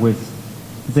helpful with.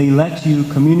 They let you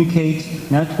communicate,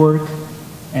 network,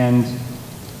 and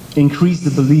increase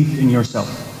the belief in yourself.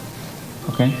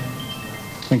 Okay?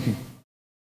 Thank you.